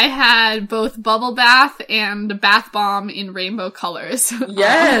 I had both bubble bath and bath bomb in rainbow colors.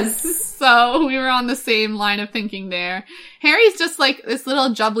 Yes! So we were on the same line of thinking there. Harry's just like this little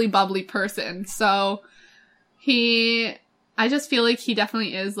jubbly bubbly person. So I just feel like he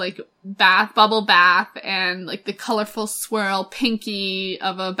definitely is like bubble bath and like the colorful swirl pinky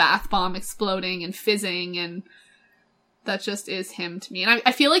of a bath bomb exploding and fizzing, and that just is him to me. And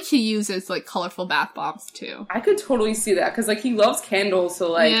I feel like he uses, like, colorful bath bombs, too. I could totally see that, because, like, he loves candles,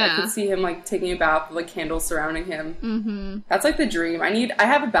 so, like, I could see him, like, taking a bath with, like, candles surrounding him. Mm-hmm. That's, like, the dream. I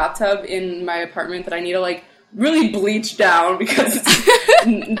have a bathtub in my apartment that I need to, like, really bleach down, because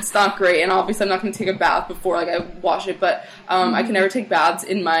it's not great, and obviously I'm not going to take a bath before, like, I wash it, but I can never take baths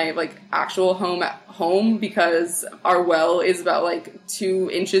in my, like, actual home, because our well is about, like, 2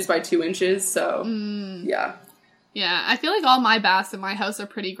 inches by 2 inches, so, yeah. Yeah, I feel like all my baths in my house are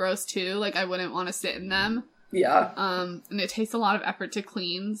pretty gross, too. Like, I wouldn't want to sit in them. Yeah. And it takes a lot of effort to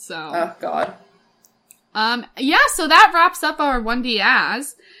clean, so... Oh, God. Yeah, so that wraps up our 1D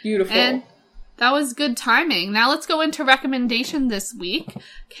As. Beautiful. And that was good timing. Now let's go into recommendation this week.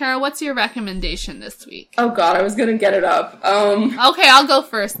 Kara, what's your recommendation this week? Oh, God, I was gonna get it up. Okay, I'll go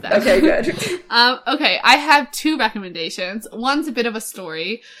first then. Okay, good. Okay, I have 2 recommendations. One's a bit of a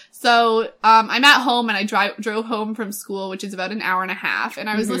story. So, I'm at home and I drove home from school, which is about an hour and a half, and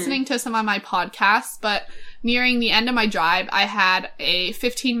I was listening to some of my podcasts, but nearing the end of my drive, I had a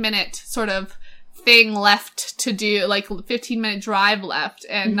 15-minute sort of thing left to do, like 15-minute drive left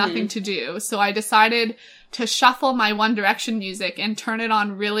and nothing to do. So I decided to shuffle my One Direction music and turn it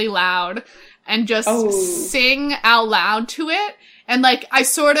on really loud and just sing out loud to it. And like, I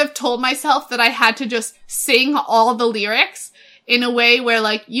sort of told myself that I had to just sing all the lyrics in a way where,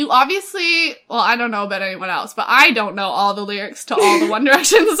 like, you obviously, well, I don't know about anyone else, but I don't know all the lyrics to all the One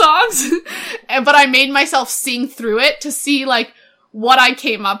Direction songs. But I made myself sing through it to see, like, what I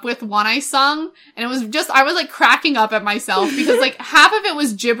came up with when I sung. And it was just, I was, like, cracking up at myself because, like, half of it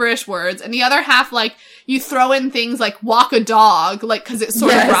was gibberish words and the other half, like, you throw in things like walk a dog, like, cause it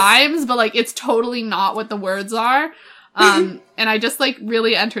sort of rhymes, but, like, it's totally not what the words are. And I just, like,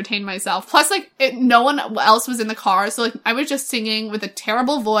 really entertained myself. Plus, like, no one else was in the car, so, like, I was just singing with a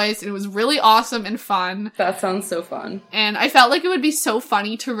terrible voice, and it was really awesome and fun. That sounds so fun. And I felt like it would be so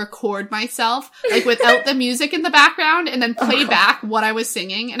funny to record myself, like, without the music in the background, and then play back what I was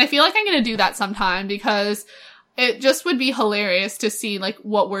singing. And I feel like I'm gonna do that sometime, because it just would be hilarious to see, like,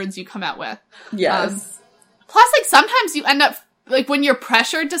 what words you come out with. Yes. Plus, like, sometimes you end up, like, when you're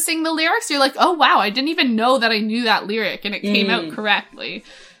pressured to sing the lyrics, you're like, oh, wow, I didn't even know that I knew that lyric, and it came out correctly.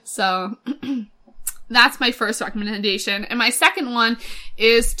 So, that's my first recommendation. And my second one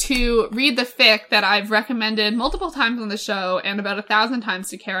is to read the fic that I've recommended multiple times on the show and about 1,000 times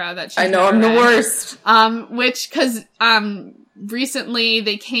to Kara that she's I know, I'm the worst. Cause recently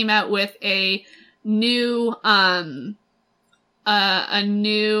they came out with a new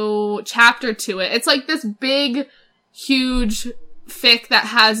chapter to it. It's like this big, huge fic that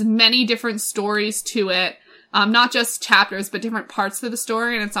has many different stories to it. Not just chapters, but different parts of the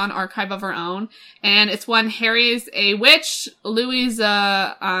story, and it's on Archive of Our Own. And it's when Harry's a witch, Louis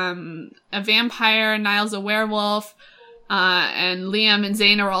a vampire, Niall's a werewolf, and Liam and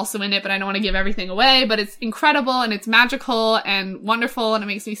Zayn are also in it, but I don't want to give everything away. But it's incredible, and it's magical, and wonderful, and it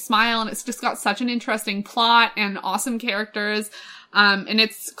makes me smile, and it's just got such an interesting plot, and awesome characters. And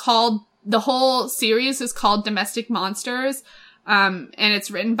it's called, the whole series is called Domestic Monsters. And it's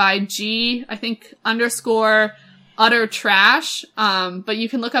written by _utter trash. But you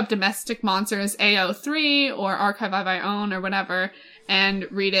can look up Domestic Monsters AO3 or Archive of Our Own or whatever and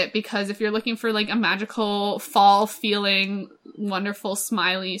read it, because if you're looking for like a magical fall feeling, wonderful,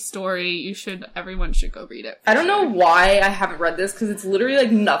 smiley story, everyone should go read it. I don't know why I haven't read this, because it's literally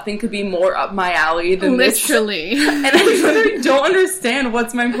like nothing could be more up my alley than literally. This. And I literally don't understand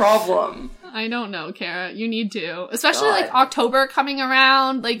what's my problem. I don't know, Kara. You need to. Especially, like, October coming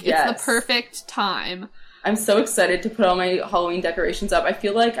around. Like, it's the perfect time. I'm so excited to put all my Halloween decorations up. I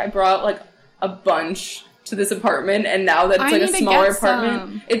feel like I brought, like, a bunch to this apartment, and now that it's, like, a smaller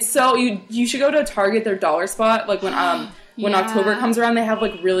apartment, it's so... You should go to Target, their dollar spot, like, when October comes around, they have,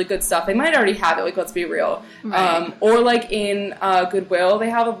 like, really good stuff. They might already have it, like, let's be real. Right. Or, like, in Goodwill, they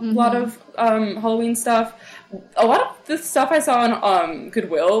have a lot of Halloween stuff. A lot of the stuff I saw on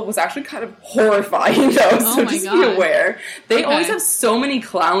Goodwill was actually kind of horrifying, though, so just be aware. They always have so many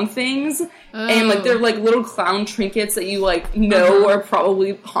clown things, and, like, they're, like, little clown trinkets that you, like, know are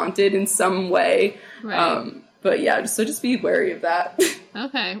probably haunted in some way. Right. But, yeah, just be wary of that.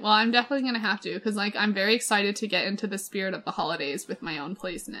 Okay, well, I'm definitely gonna have to, because, like, I'm very excited to get into the spirit of the holidays with my own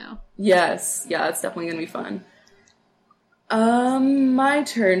place now. Yes, yeah, it's definitely gonna be fun. My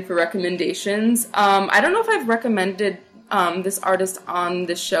turn for recommendations. I don't know if I've recommended, this artist on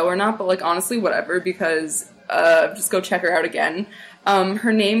this show or not, but, like, honestly, whatever, because, just go check her out again.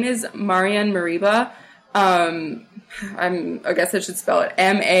 Her name is Marian Mariba. I guess I should spell it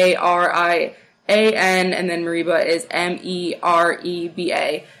Marian, and then Mariba is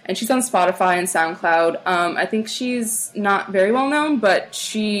Mereba, and she's on Spotify and SoundCloud. I think she's not very well known, but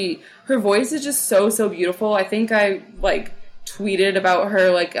her voice is just so, so beautiful. I think I, like, tweeted about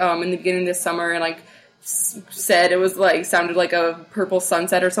her, like, in the beginning of this summer, and, like, said it was, like, sounded like a purple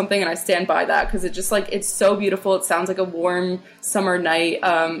sunset or something, and I stand by that, because it just, like, it's so beautiful. It sounds like a warm summer night,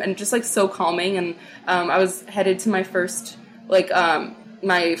 and just, like, so calming. And I was headed to my first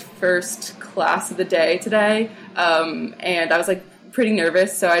class of the day today, and I was, like, pretty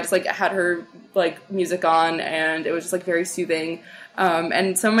nervous, so I just, like, had her, like, music on, and it was just, like, very soothing.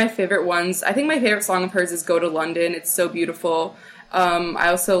 And some of my favorite ones, I think my favorite song of hers is Go to London. It's so beautiful. I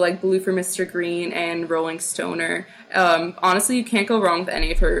also like Blue for Mr. Green and Rolling Stoner. Honestly, you can't go wrong with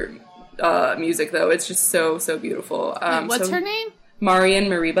any of her music, though. It's just so, so beautiful. What's her name? Marian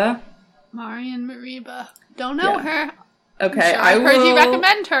Mariba. Marian Mariba. Don't know her. Okay, I heard you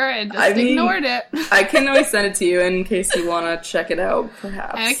recommend her and just ignored it. I can always send it to you in case you want to check it out,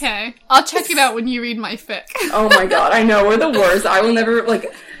 perhaps. Okay. I'll check it out when you read my fic. Oh my god, I know, we're the worst. I will never,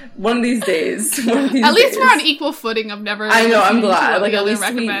 like, one of these days. At least we're on equal footing of never... I know, I'm glad. Like, at least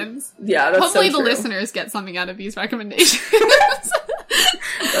recommends. That's hopefully so the listeners get something out of these recommendations.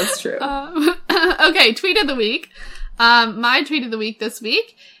 That's true. Okay, tweet of the week. My tweet of the week this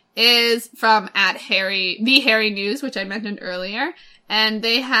week is from the Harry News, which I mentioned earlier. And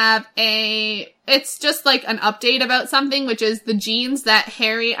they have it's just like an update about something, which is the jeans that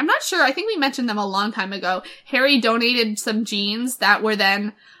Harry, I'm not sure, I think we mentioned them a long time ago. Harry donated some jeans that were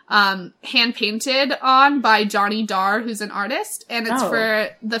then, hand painted on by Johnny Darr, who's an artist. And it's for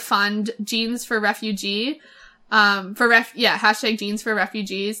the fund Jeans for Refugee. Hashtag Jeans for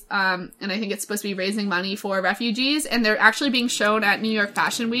Refugees. And I think it's supposed to be raising money for refugees. And they're actually being shown at New York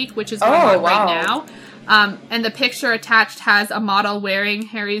Fashion Week, which is going on right now. And the picture attached has a model wearing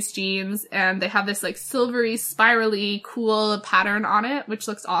Harry's jeans, and they have this, like, silvery, spirally, cool pattern on it, which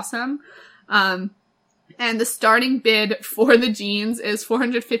looks awesome. And the starting bid for the jeans is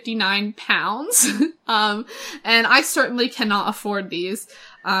 £459. And I certainly cannot afford these.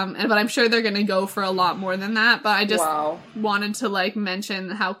 But I'm sure they're gonna go for a lot more than that. But I just wanted to, like,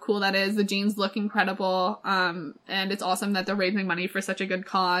 mention how cool that is. The jeans look incredible. And it's awesome that they're raising money for such a good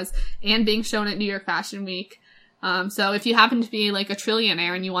cause and being shown at New York Fashion Week. So if you happen to be like a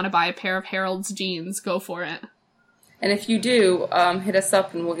trillionaire and you want to buy a pair of Harold's jeans, go for it. And if you do, hit us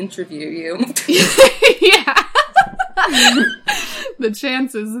up and we'll interview you. Yeah. The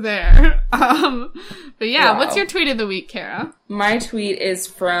chance is there. But yeah, wow. What's your tweet of the week, Kara? My tweet is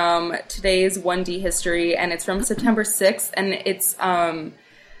from today's 1D history, and it's from September 6th, and it's,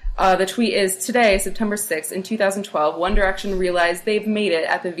 the tweet is, today, September 6th, in 2012, One Direction realized they've made it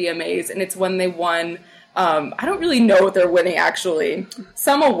at the VMAs, and it's when they won, I don't really know what they're winning, actually.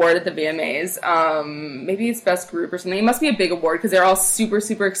 Some award at the VMAs. Maybe it's Best Group or something. It must be a big award, because they're all super,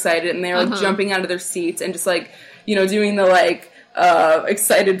 super excited, and they're, like, jumping out of their seats and just, like, you know, doing the, like,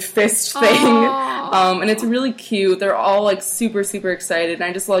 excited fist thing. And it's really cute. They're all, like, super, super excited, and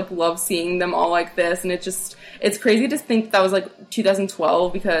I just, like, love seeing them all like this, and it's crazy to think that was, like,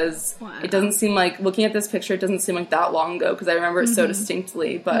 2012, because it doesn't seem like, looking at this picture, it doesn't seem like that long ago, because I remember it so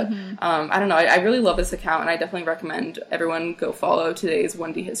distinctly, but, I don't know, I really love this account, and I definitely recommend everyone go follow today's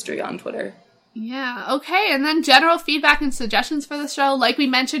 1D history on Twitter. Yeah, okay, and then general feedback and suggestions for the show. Like we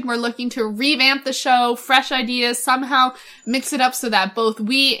mentioned, we're looking to revamp the show, fresh ideas, somehow mix it up so that both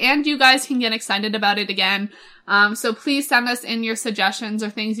we and you guys can get excited about it again. So please send us in your suggestions or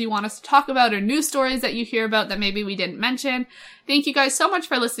things you want us to talk about or news stories that you hear about that maybe we didn't mention. Thank you guys so much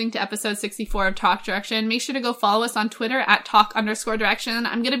for listening to episode 64 of Talk Direction. Make sure to go follow us on Twitter at @talk_direction.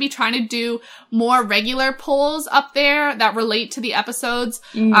 I'm going to be trying to do more regular polls up there that relate to the episodes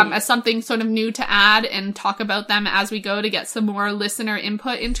as something sort of new to add and talk about them as we go to get some more listener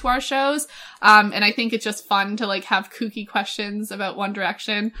input into our shows. And I think it's just fun to like have kooky questions about One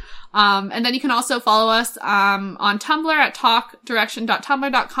Direction. And then you can also follow us on Tumblr at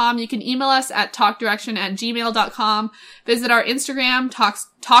talkdirection.tumblr.com. You can email us at talkdirection@gmail.com. Visit our Instagram,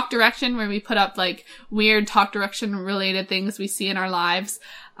 Talk Direction, where we put up like weird Talk Direction related things we see in our lives.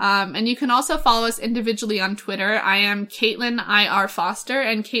 And you can also follow us individually on Twitter. I am Caitlin IR Foster,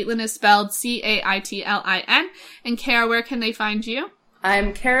 and Caitlin is spelled Caitlin. And Kara, where can they find you?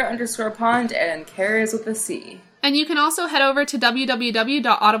 I'm Kara_Pond, and Kara is with a C. And you can also head over to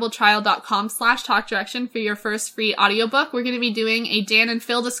www.audibletrial.com/talkdirection for your first free audiobook. We're going to be doing a Dan and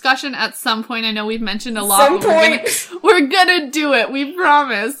Phil discussion at some point. I know we've mentioned a lot. We're gonna do it. We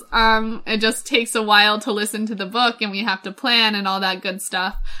promise. It just takes a while to listen to the book, and we have to plan and all that good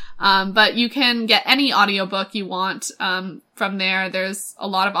stuff. But you can get any audiobook you want, from there. There's a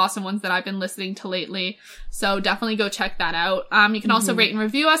lot of awesome ones that I've been listening to lately. So definitely go check that out. You can also rate and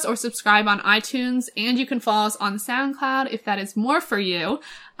review us or subscribe on iTunes, and you can follow us on SoundCloud if that is more for you.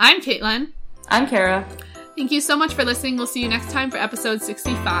 I'm Caitlin. I'm Kara. Thank you so much for listening. We'll see you next time for episode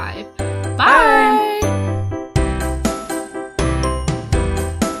 65. Bye! Bye.